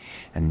Love Me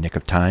and Nick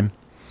of Time.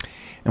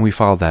 And we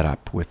followed that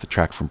up with the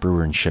track from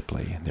Brewer and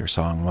Shipley, their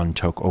song One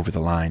Toke Over the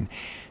Line.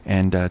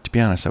 And to be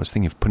honest, I was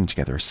thinking of putting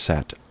together a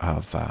set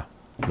of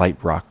light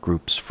rock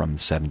groups from the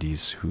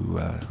 70s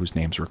whose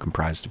names were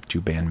comprised of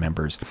two band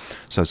members.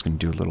 So I was going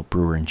to do a little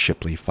Brewer and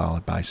Shipley,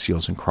 followed by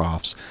Seals and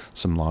Crofts,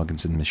 some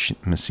Loggins and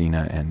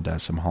Messina,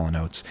 and some Hall &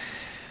 Oates.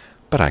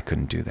 But I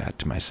couldn't do that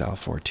to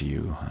myself or to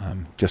you.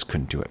 Just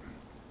couldn't do it.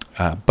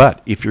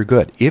 But if you're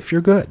good,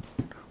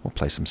 we'll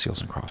play some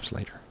Seals and Crofts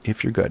later.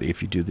 If you're good,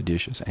 if you do the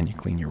dishes and you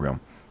clean your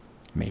room,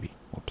 maybe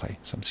we'll play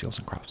some Seals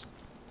and Crofts.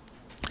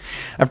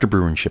 After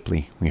Brewer and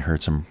Shipley, we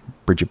heard some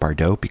Brigitte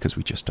Bardot, because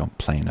we just don't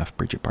play enough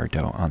Brigitte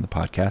Bardot on the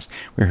podcast.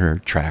 We heard a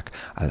track,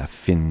 À la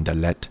fin de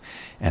l'été,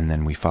 and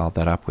then we followed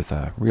that up with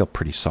a real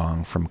pretty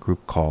song from a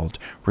group called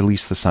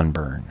Release the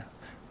Sunburn.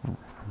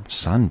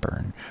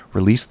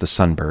 Release the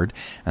Sunbird,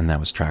 and that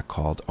was a track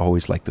called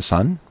Always Like the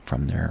Sun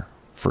from their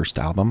first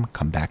album,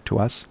 Come Back to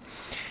Us.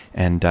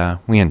 And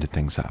we ended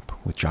things up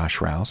with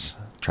Josh Rouse,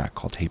 a track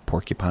called Hey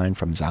Porcupine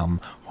from his album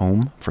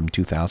Home from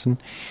 2000.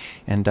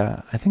 And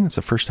I think it's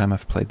the first time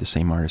I've played the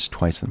same artist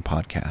twice in the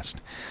podcast.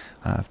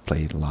 I've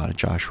played a lot of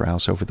Josh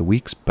Rouse over the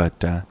weeks,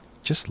 but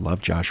just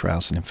love Josh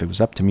Rouse. And if it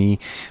was up to me,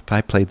 if I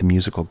played the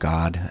musical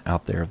god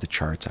out there of the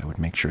charts, I would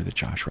make sure that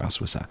Josh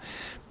Rouse was a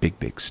big,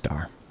 big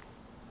star.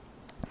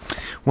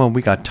 Well,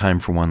 we got time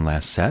for one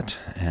last set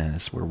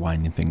as we're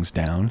winding things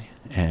down.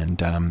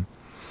 And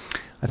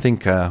I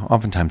think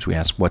oftentimes we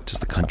ask, what does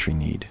the country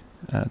need?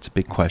 It's a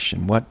big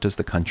question. What does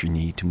the country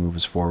need to move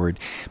us forward?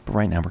 But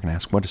right now we're going to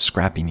ask, what does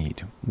Scrappy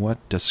need? What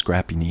does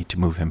Scrappy need to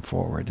move him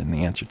forward? And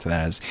the answer to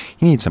that is,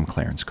 he needs some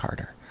Clarence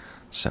Carter.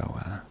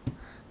 So,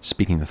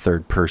 speaking the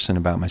third person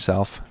about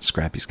myself,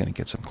 Scrappy's going to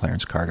get some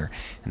Clarence Carter,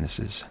 and this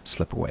is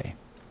Slip Away.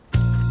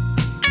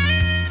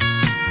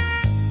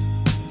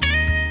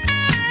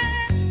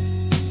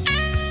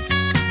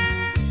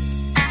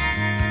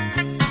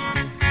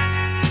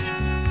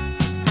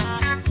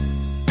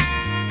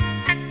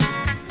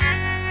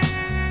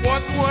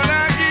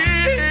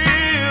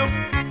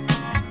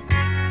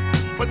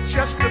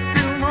 Just a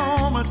few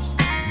moments.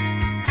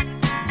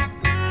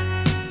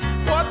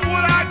 What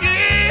would I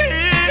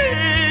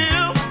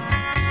give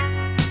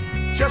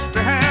just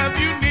to have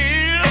you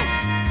near?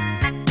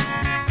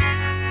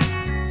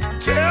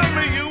 Tell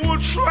me you will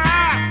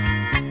try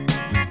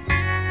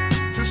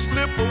to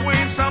slip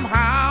away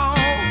somehow.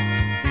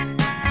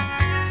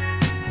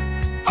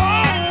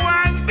 Oh,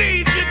 I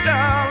need you,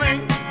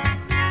 darling.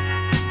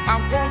 I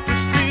want to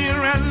see you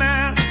right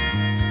now.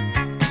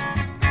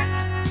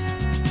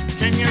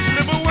 Can you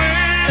slip away?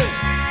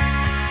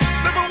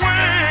 Slip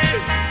away,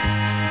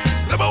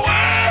 slip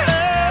away.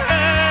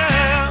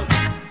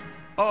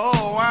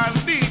 Oh, I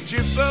need you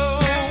so.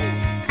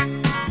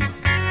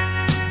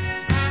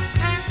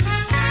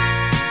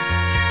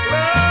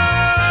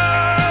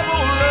 Love,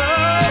 oh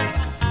love,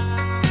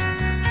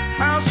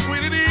 how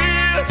sweet it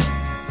is.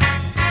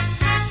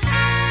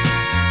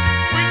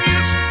 When you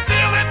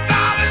steal it,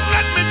 darling,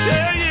 let me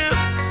tell you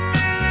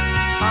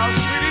how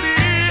sweet it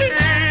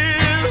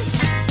is.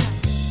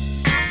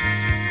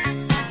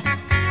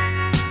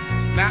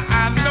 Now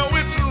I know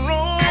it's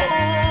wrong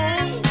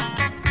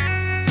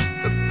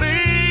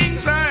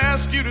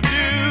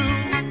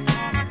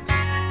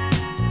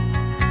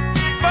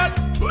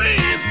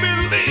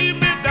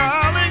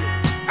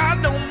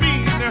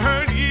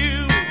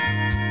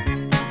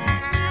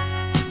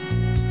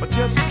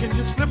just can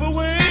you slip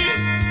away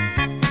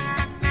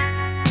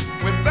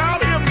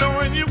without him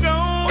knowing you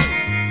gone?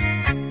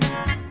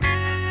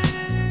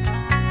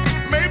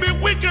 Maybe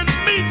we could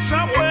meet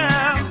somewhere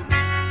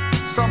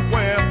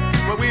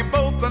where we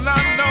both are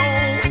not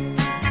known.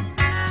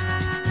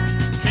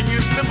 Can you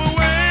slip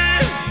away,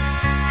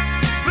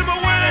 slip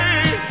away,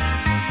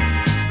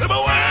 slip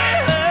away?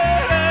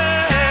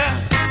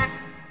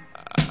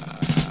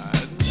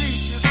 I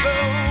need you so.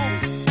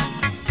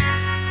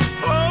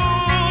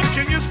 Oh,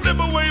 can you slip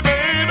away,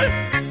 baby?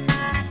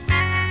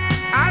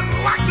 I'd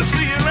like to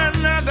see you right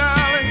now,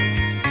 darling.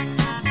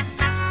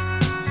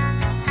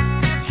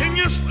 Can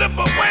you slip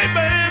away,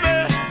 baby?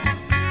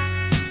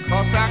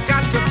 'Cause I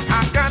got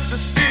to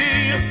see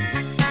you.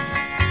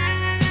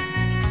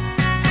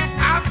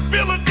 I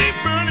feel a deep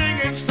burning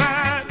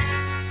inside.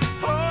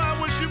 Oh, I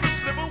wish you could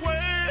slip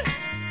away.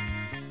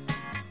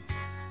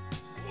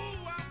 Oh,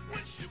 I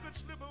wish you could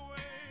slip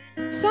away.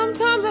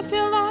 Sometimes I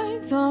feel like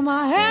throw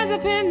my hands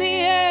up in the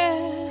air.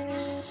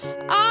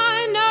 I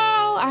know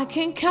I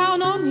can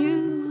count on you.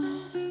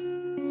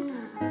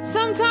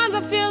 Sometimes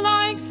I feel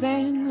like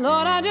saying,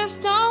 Lord, I just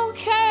don't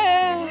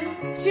care.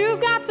 But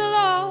you've got the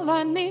love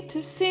I need to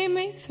see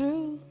me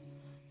through.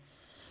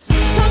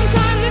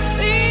 Sometimes it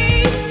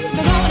seems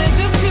the going is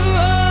just too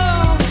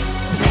rough,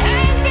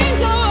 and things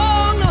go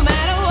wrong no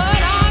matter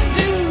what I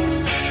do.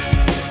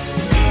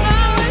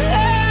 Now and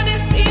then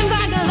it seems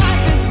like the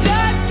life is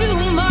just too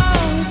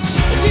much,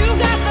 but you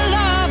got the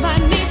love I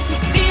need to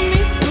see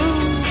me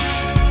through.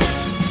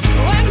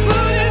 When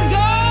food is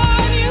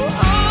gone, you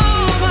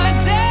are my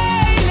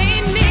daily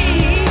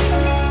need.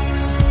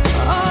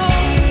 Oh,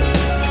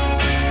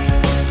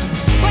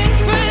 when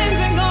friends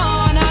are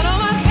gone, I know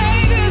my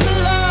Savior's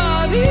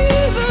love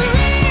is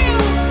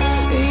real.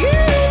 You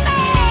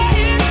know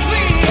it's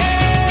real.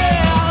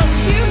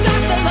 You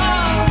got the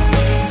love.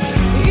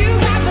 You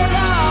got the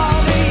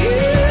love. You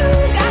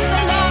got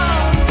the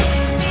love.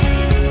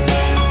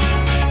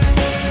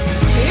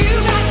 You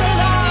got the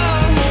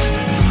love.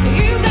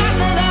 You got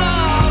the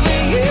love.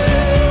 You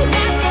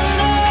got the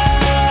love.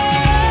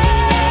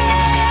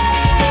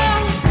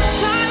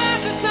 Time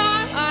after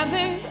time, I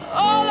think,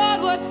 oh Lord,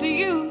 what's the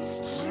use?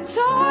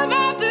 Time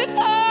after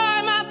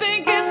time, I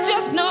think it's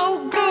just no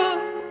good.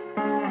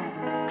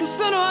 'Cause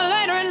sooner or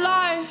later in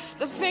life,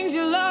 the things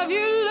you love,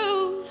 you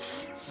lose.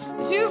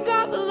 But you've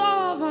got the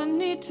love I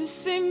need to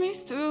see me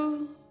through.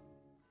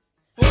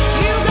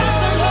 You got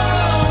the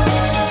love.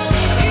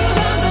 You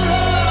got the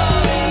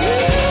love. You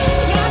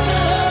got the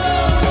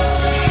love.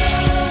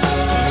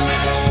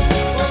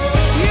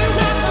 You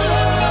got the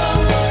love.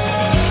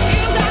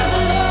 You got the love. You got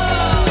the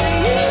love.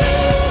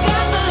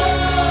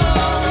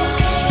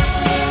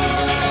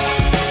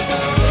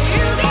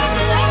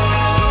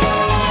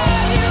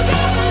 You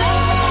got the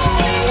love. You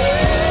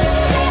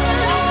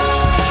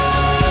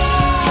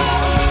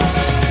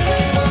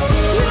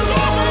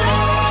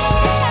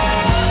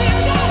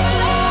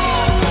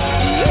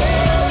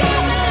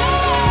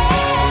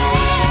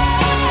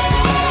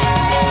got the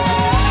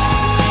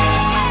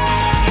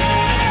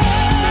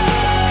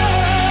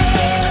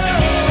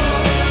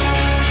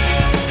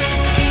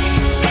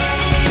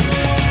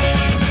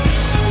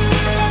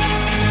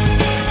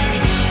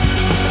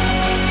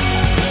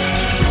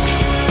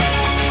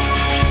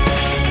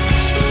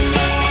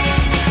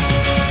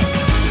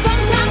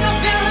Sometimes I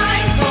feel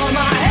like throw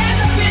my hands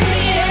up in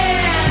the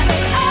air.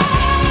 I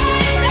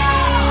know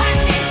I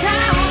can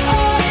count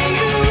on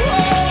you.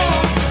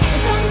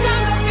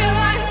 Sometimes I feel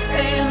like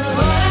saying,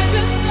 Lord, I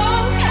just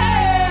don't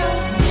care.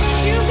 But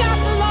you got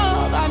the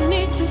love I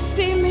need to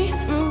see me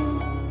through.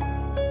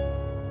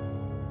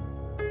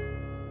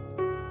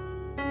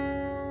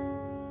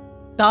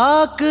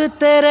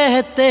 ताकते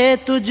रहते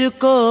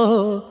तुझको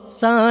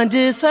सांझ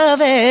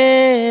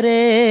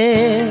सवेरे,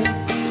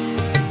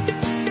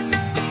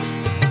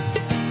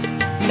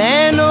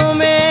 नैनों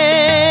में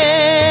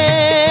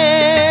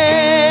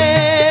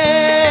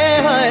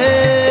हाय,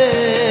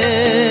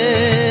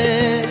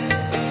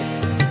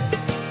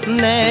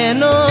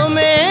 नैनों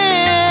में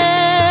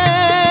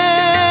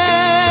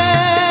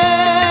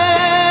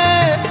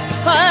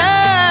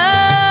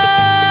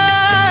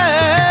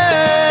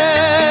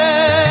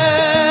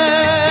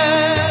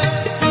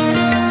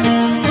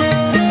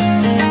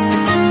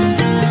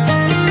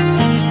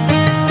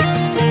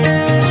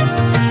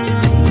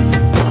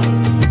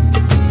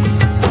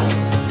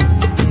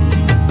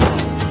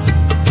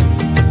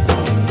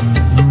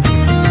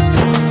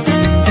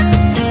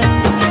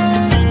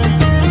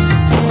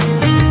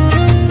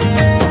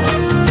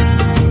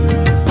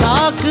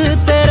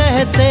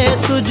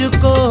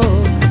तुझको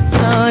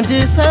सांझ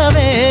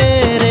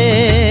सवेरे,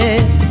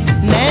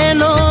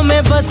 नैनों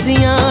में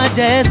बसियां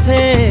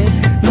जैसे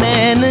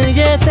नैन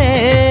ये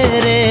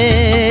तेरे,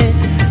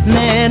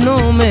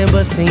 नैनों में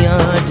बसियां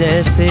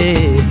जैसे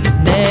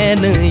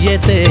नैन ये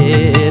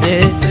तेरे,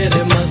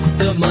 तेरे मस्त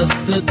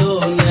मस्त दो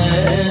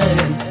नैन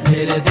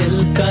मेरे दिल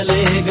का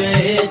ले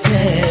गए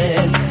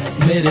चैन,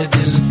 मेरे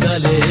दिल का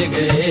ले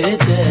गए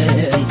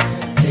चैन,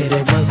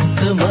 तेरे मस्त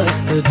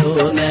मस्त दो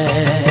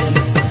नैन,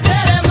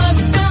 तेरे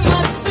मस्त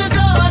मस्त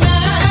दो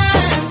नैन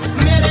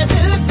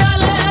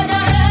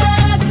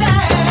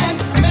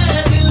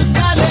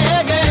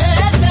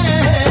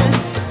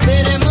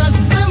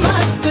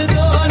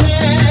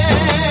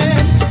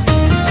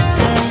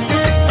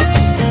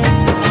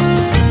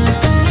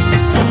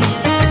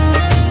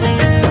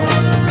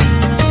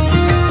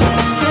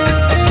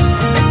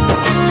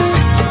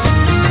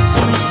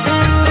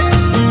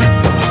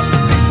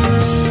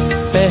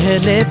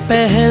पहले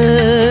पहल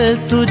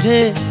तुझे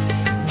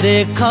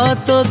देखा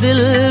तो दिल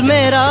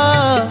मेरा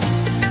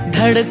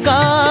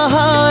धड़का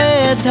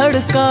है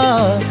धड़का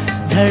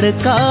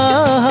धड़का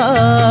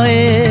है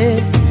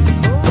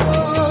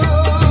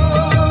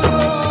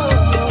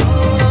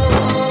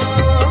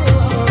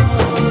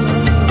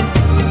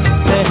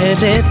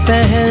पहले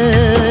पहल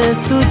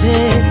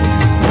तुझे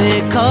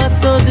देखा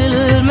तो दिल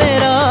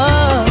मेरा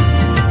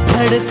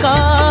धड़का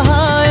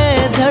है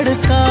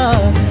धड़का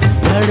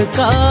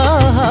धड़का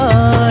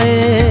है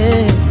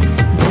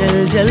जल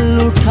जल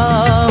उठा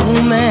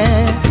हूँ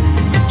मैं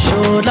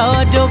शोला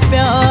जो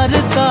प्यार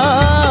का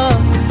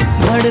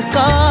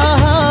भड़का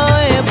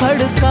है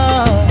भड़का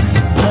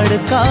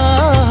भड़का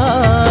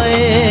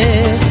है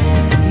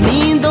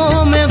नींदों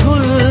में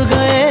घुल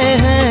गए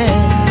हैं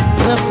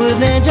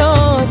सपने जो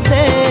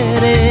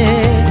तेरे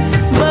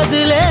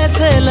बदले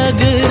से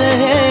लग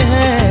रहे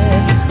हैं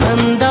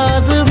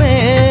अंदाज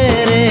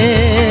मेरे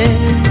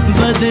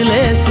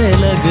बदले से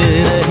लग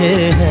रहे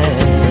हैं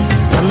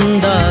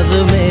अंदाज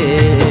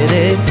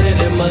मेरे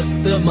तेरे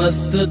मस्त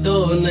मस्त दो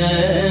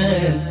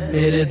नैन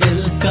मेरे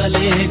दिल का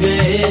ले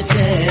गए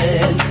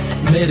चैन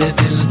मेरे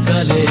दिल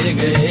का ले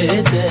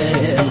गए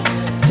चैन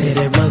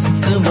तेरे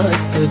मस्त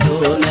मस्त दो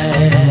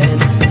नैन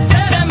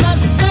तेरे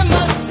मस्त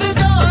मस्त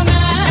दो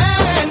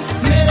नैन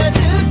मेरे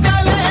दिल का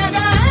ले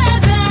गए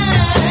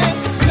चैन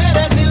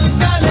मेरे दिल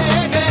का ले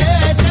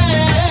गए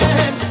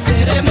चैन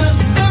तेरे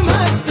मस्त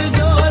मस्त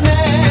दो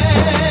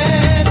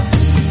नैन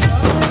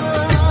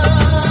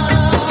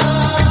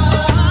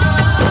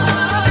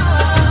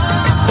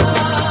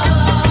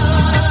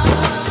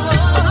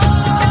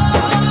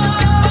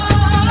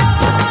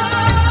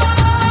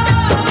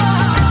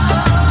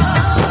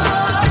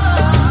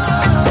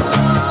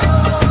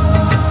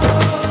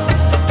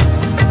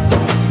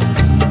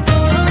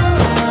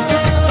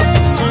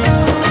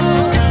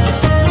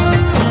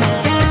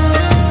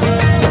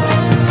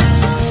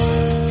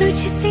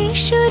तुझसे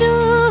शुरू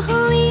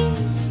हुई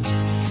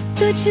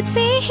तुझ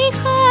पे ही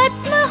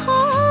खत्म हो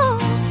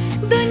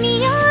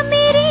दुनिया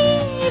मेरी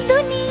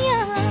दुनिया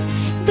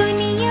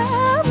दुनिया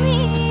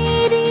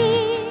मेरी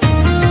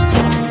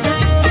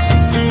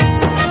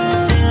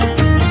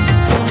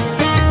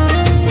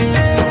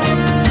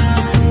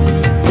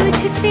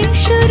तुझसे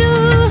शुरू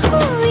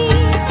हुई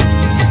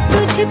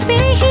तुझ पे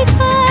ही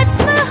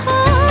खत्म हो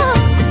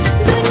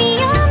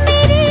दुनिया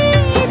मेरी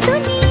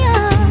दुनिया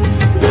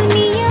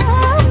दुनिया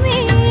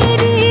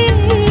मेरी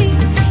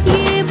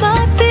ये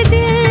बात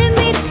दिल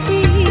में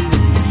थी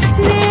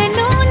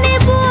नैनों ने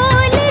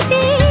बोल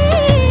दी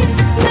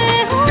मैं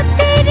हूँ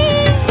तेरी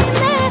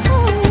मैं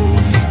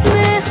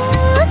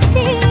हूँ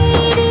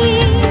तेरी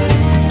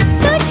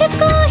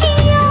तुझको ही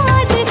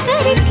याद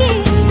करके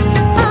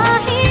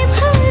आहे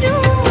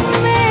भरूं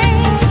मैं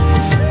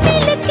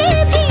मिलके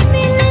भी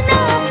मिल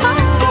ना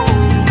पाऊं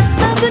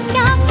अब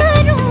क्या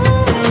करूं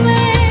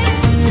मैं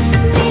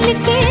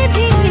मिलके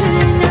भी मिल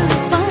ना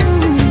पाऊं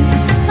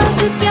अब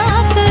क्या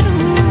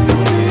करूं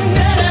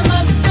तेरे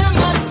मस्त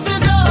मस्त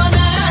दो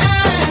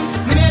नैन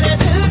मेरे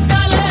दिल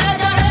का ले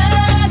गए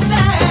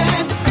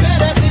चैन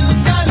मेरे दिल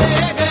का ले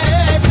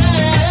गए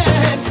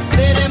चैन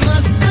तेरे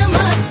मस्त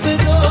मस्त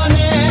दो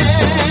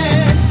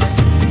नैन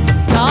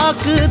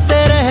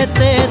ताकते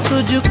रहते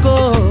तुझको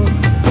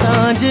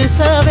सांझ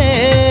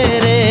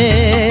सवेरे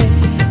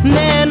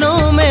नैनों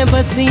में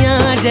बसियां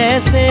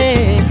जैसे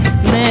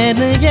नैन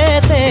ये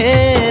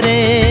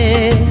तेरे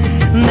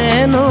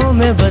नैनों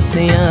में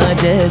बसियां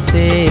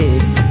जैसे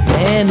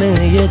नैन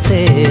ये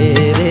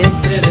तेरे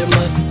तेरे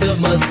मस्त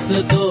मस्त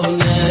दो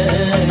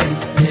नैन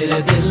मेरे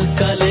दिल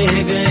का ले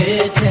गए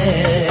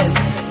चैन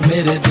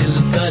मेरे दिल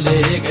का ले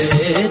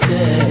गए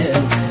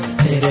चैन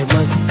तेरे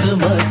मस्त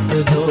मस्त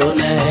दो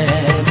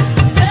नैन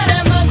तेरे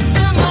मस्त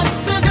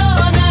मस्त दो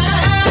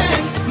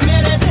नैन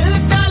मेरे दिल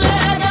का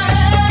ले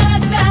गए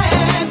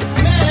चैन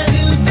मेरे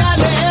दिल का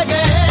ले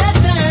गए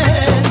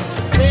चैन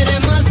तेरे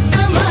मस्त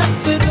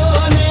मस्त दो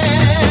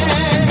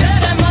नैन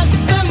तेरे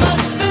मस्त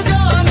मस्त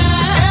दो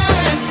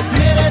नैन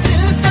मेरे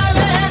दिल का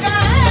ले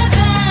गए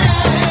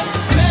चैन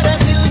मेरे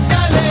दिल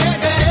का ले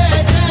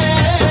गए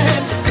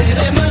चैन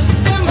तेरे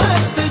मस्त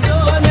मस्त दो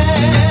नैन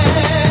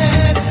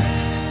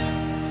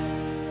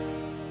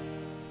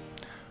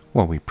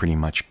Well, we pretty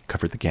much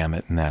covered the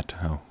gamut in that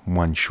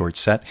one short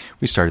set.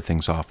 We started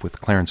things off with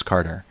Clarence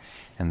Carter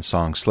and the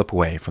song Slip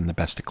Away from the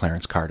Best of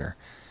Clarence Carter.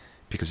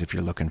 Because if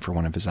you're looking for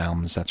one of his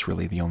albums, that's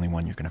really the only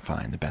one you're going to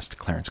find, the Best of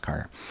Clarence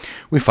Carter.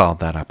 We followed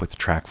that up with a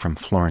track from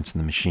Florence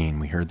and the Machine.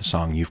 We heard the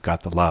song You've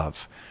Got the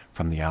Love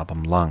from the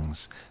album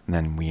Lungs. And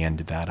then we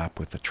ended that up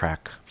with a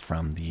track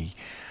from the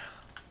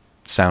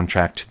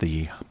soundtrack to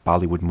the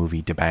Bollywood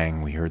movie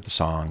Debang. We heard the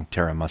song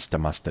Tera Musta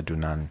Musta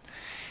Dunan.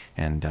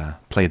 And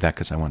played that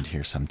because I wanted to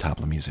hear some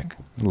tabla music.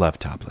 Love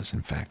tablas.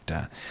 In fact,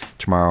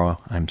 tomorrow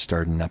I'm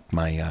starting up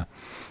my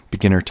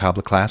beginner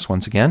tabla class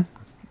once again.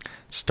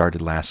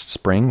 Started last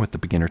spring with the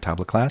beginner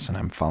tabla class, and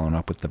I'm following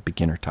up with the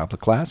beginner tabla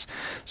class.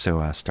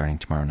 So starting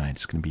tomorrow night,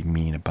 it's going to be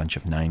me and a bunch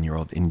of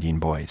 9-year-old Indian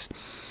boys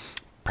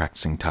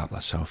practicing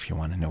tabla. So if you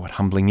want to know what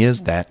humbling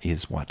is, that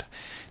is what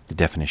the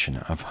definition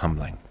of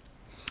humbling.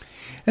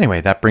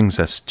 Anyway, that brings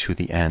us to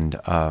the end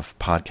of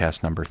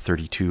podcast number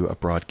 32 of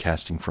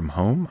Broadcasting from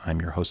Home. I'm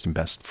your host and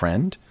best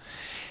friend.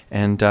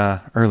 And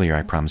earlier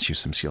I promised you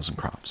some Seals and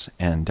Crofts.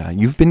 And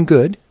you've been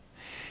good.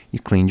 You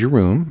cleaned your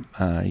room.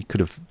 You could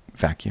have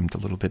vacuumed a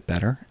little bit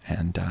better.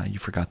 And you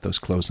forgot those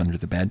clothes under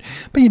the bed.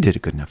 But you did a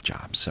good enough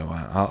job. So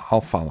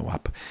I'll follow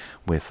up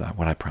with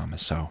what I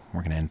promised. So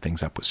we're going to end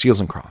things up with Seals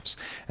and Crofts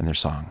and their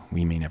song,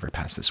 We May Never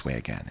Pass This Way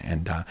Again.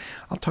 And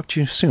I'll talk to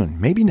you soon.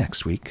 Maybe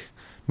next week.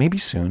 Maybe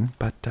soon.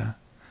 But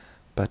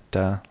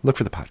look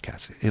for the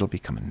podcast. It'll be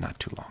coming not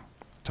too long.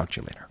 Talk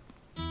to you later.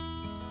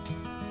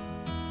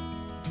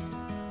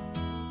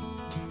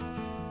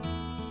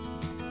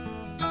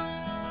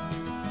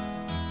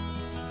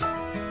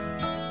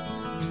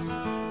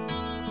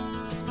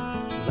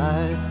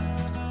 Life,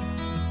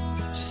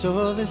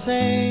 so they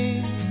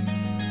say,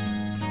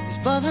 is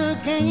but a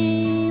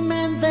game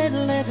and they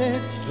let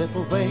it slip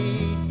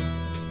away.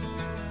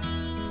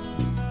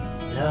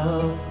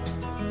 Love,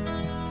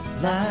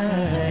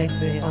 like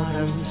the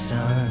autumn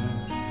sun,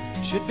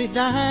 should be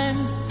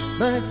dying,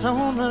 but it's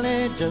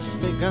only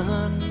just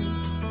begun.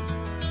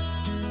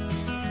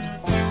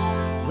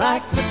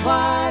 Like the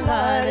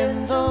twilight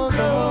in the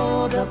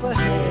road up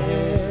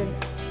ahead,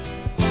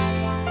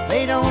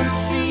 they don't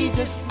see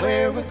just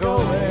where we're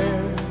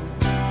going.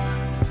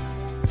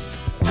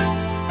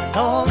 And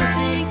all the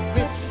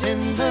secrets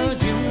in the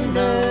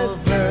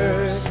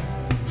universe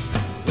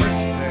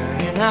whisper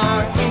in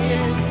our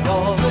ears.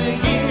 All the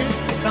years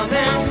will come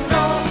and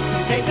go,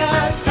 take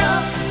us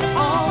up,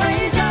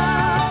 always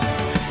up.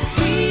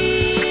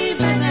 We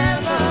may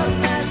never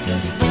pass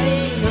this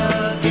way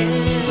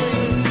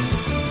again.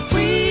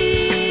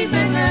 We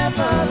may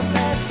never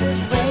pass this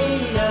way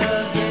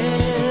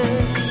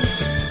again.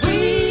 We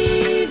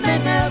may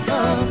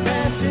never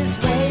pass this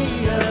way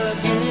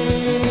again.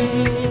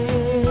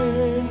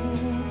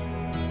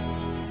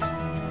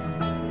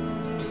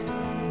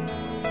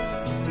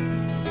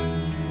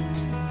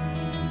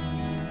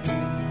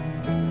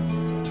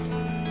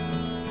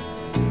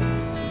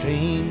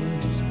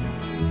 Dreams,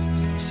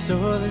 so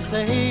they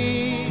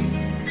say,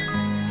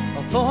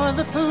 are for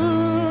the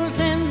fools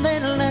and they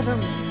let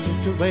them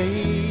drift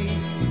away.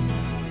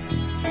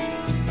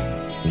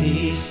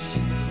 Peace,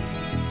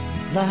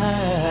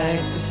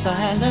 like the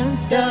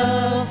silent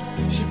dove,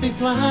 should be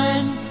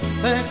flying,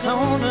 but it's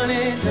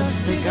only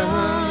just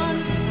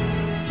begun.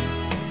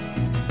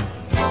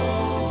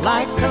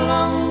 Like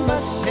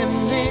Columbus in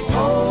the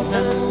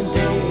olden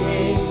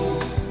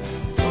days,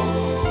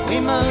 we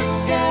must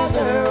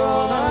gather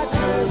all our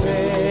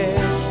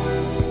courage,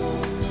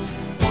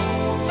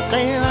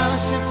 sail our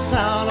ships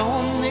out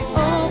on the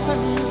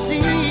open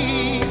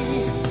sea,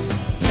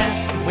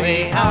 cast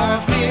away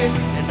our fears,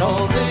 and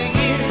all the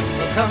years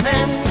will come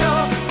and go,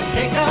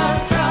 take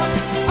us up,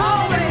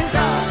 always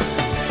up.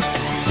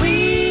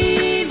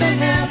 We may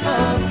never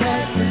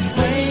pass this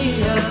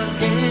way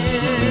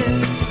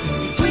again.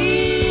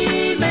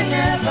 We may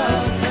never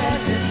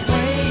pass this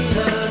way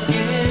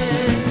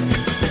again.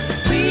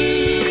 We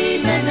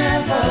may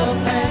never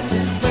pass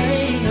this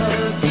way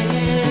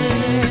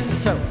again.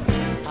 So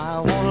I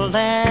wanna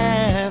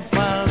laugh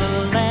while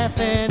the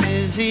laughing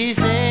is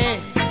easy.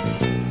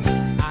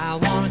 I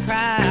wanna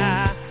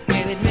cry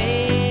if it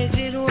makes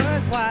it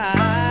worthwhile.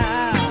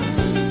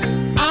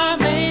 I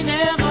may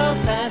never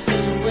pass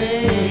this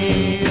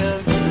way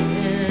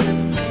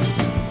again.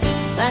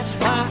 That's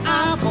why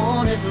I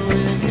want it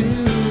with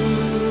you.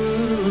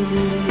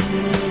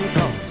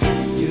 'Cause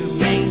you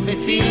make me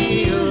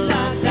feel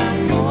like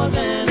I'm more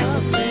than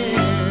a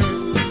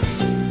friend.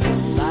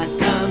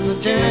 Like I'm the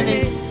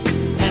journey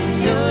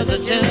and you're the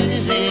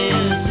journey's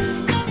end.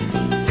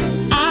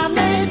 I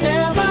may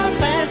never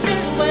pass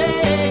this way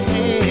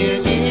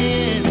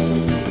again.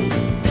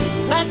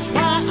 That's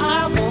why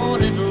I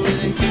want it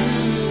with you,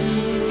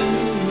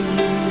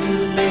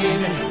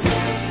 baby.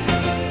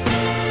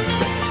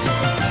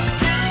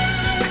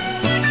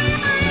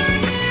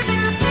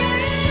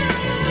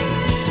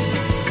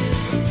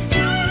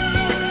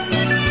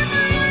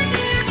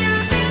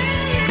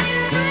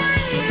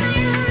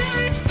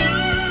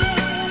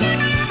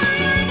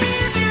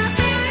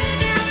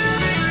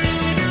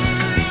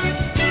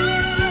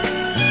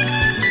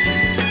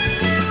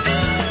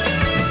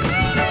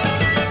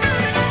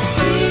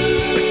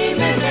 We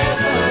may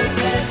never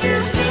pass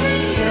this way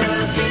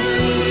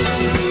again.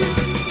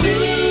 We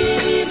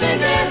may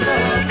never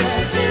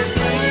pass this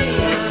way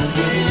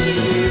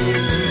again.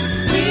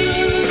 We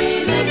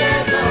may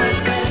never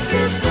pass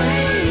this way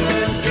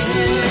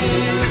again.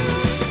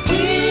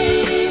 We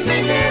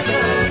may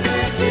never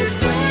pass this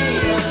way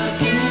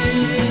again.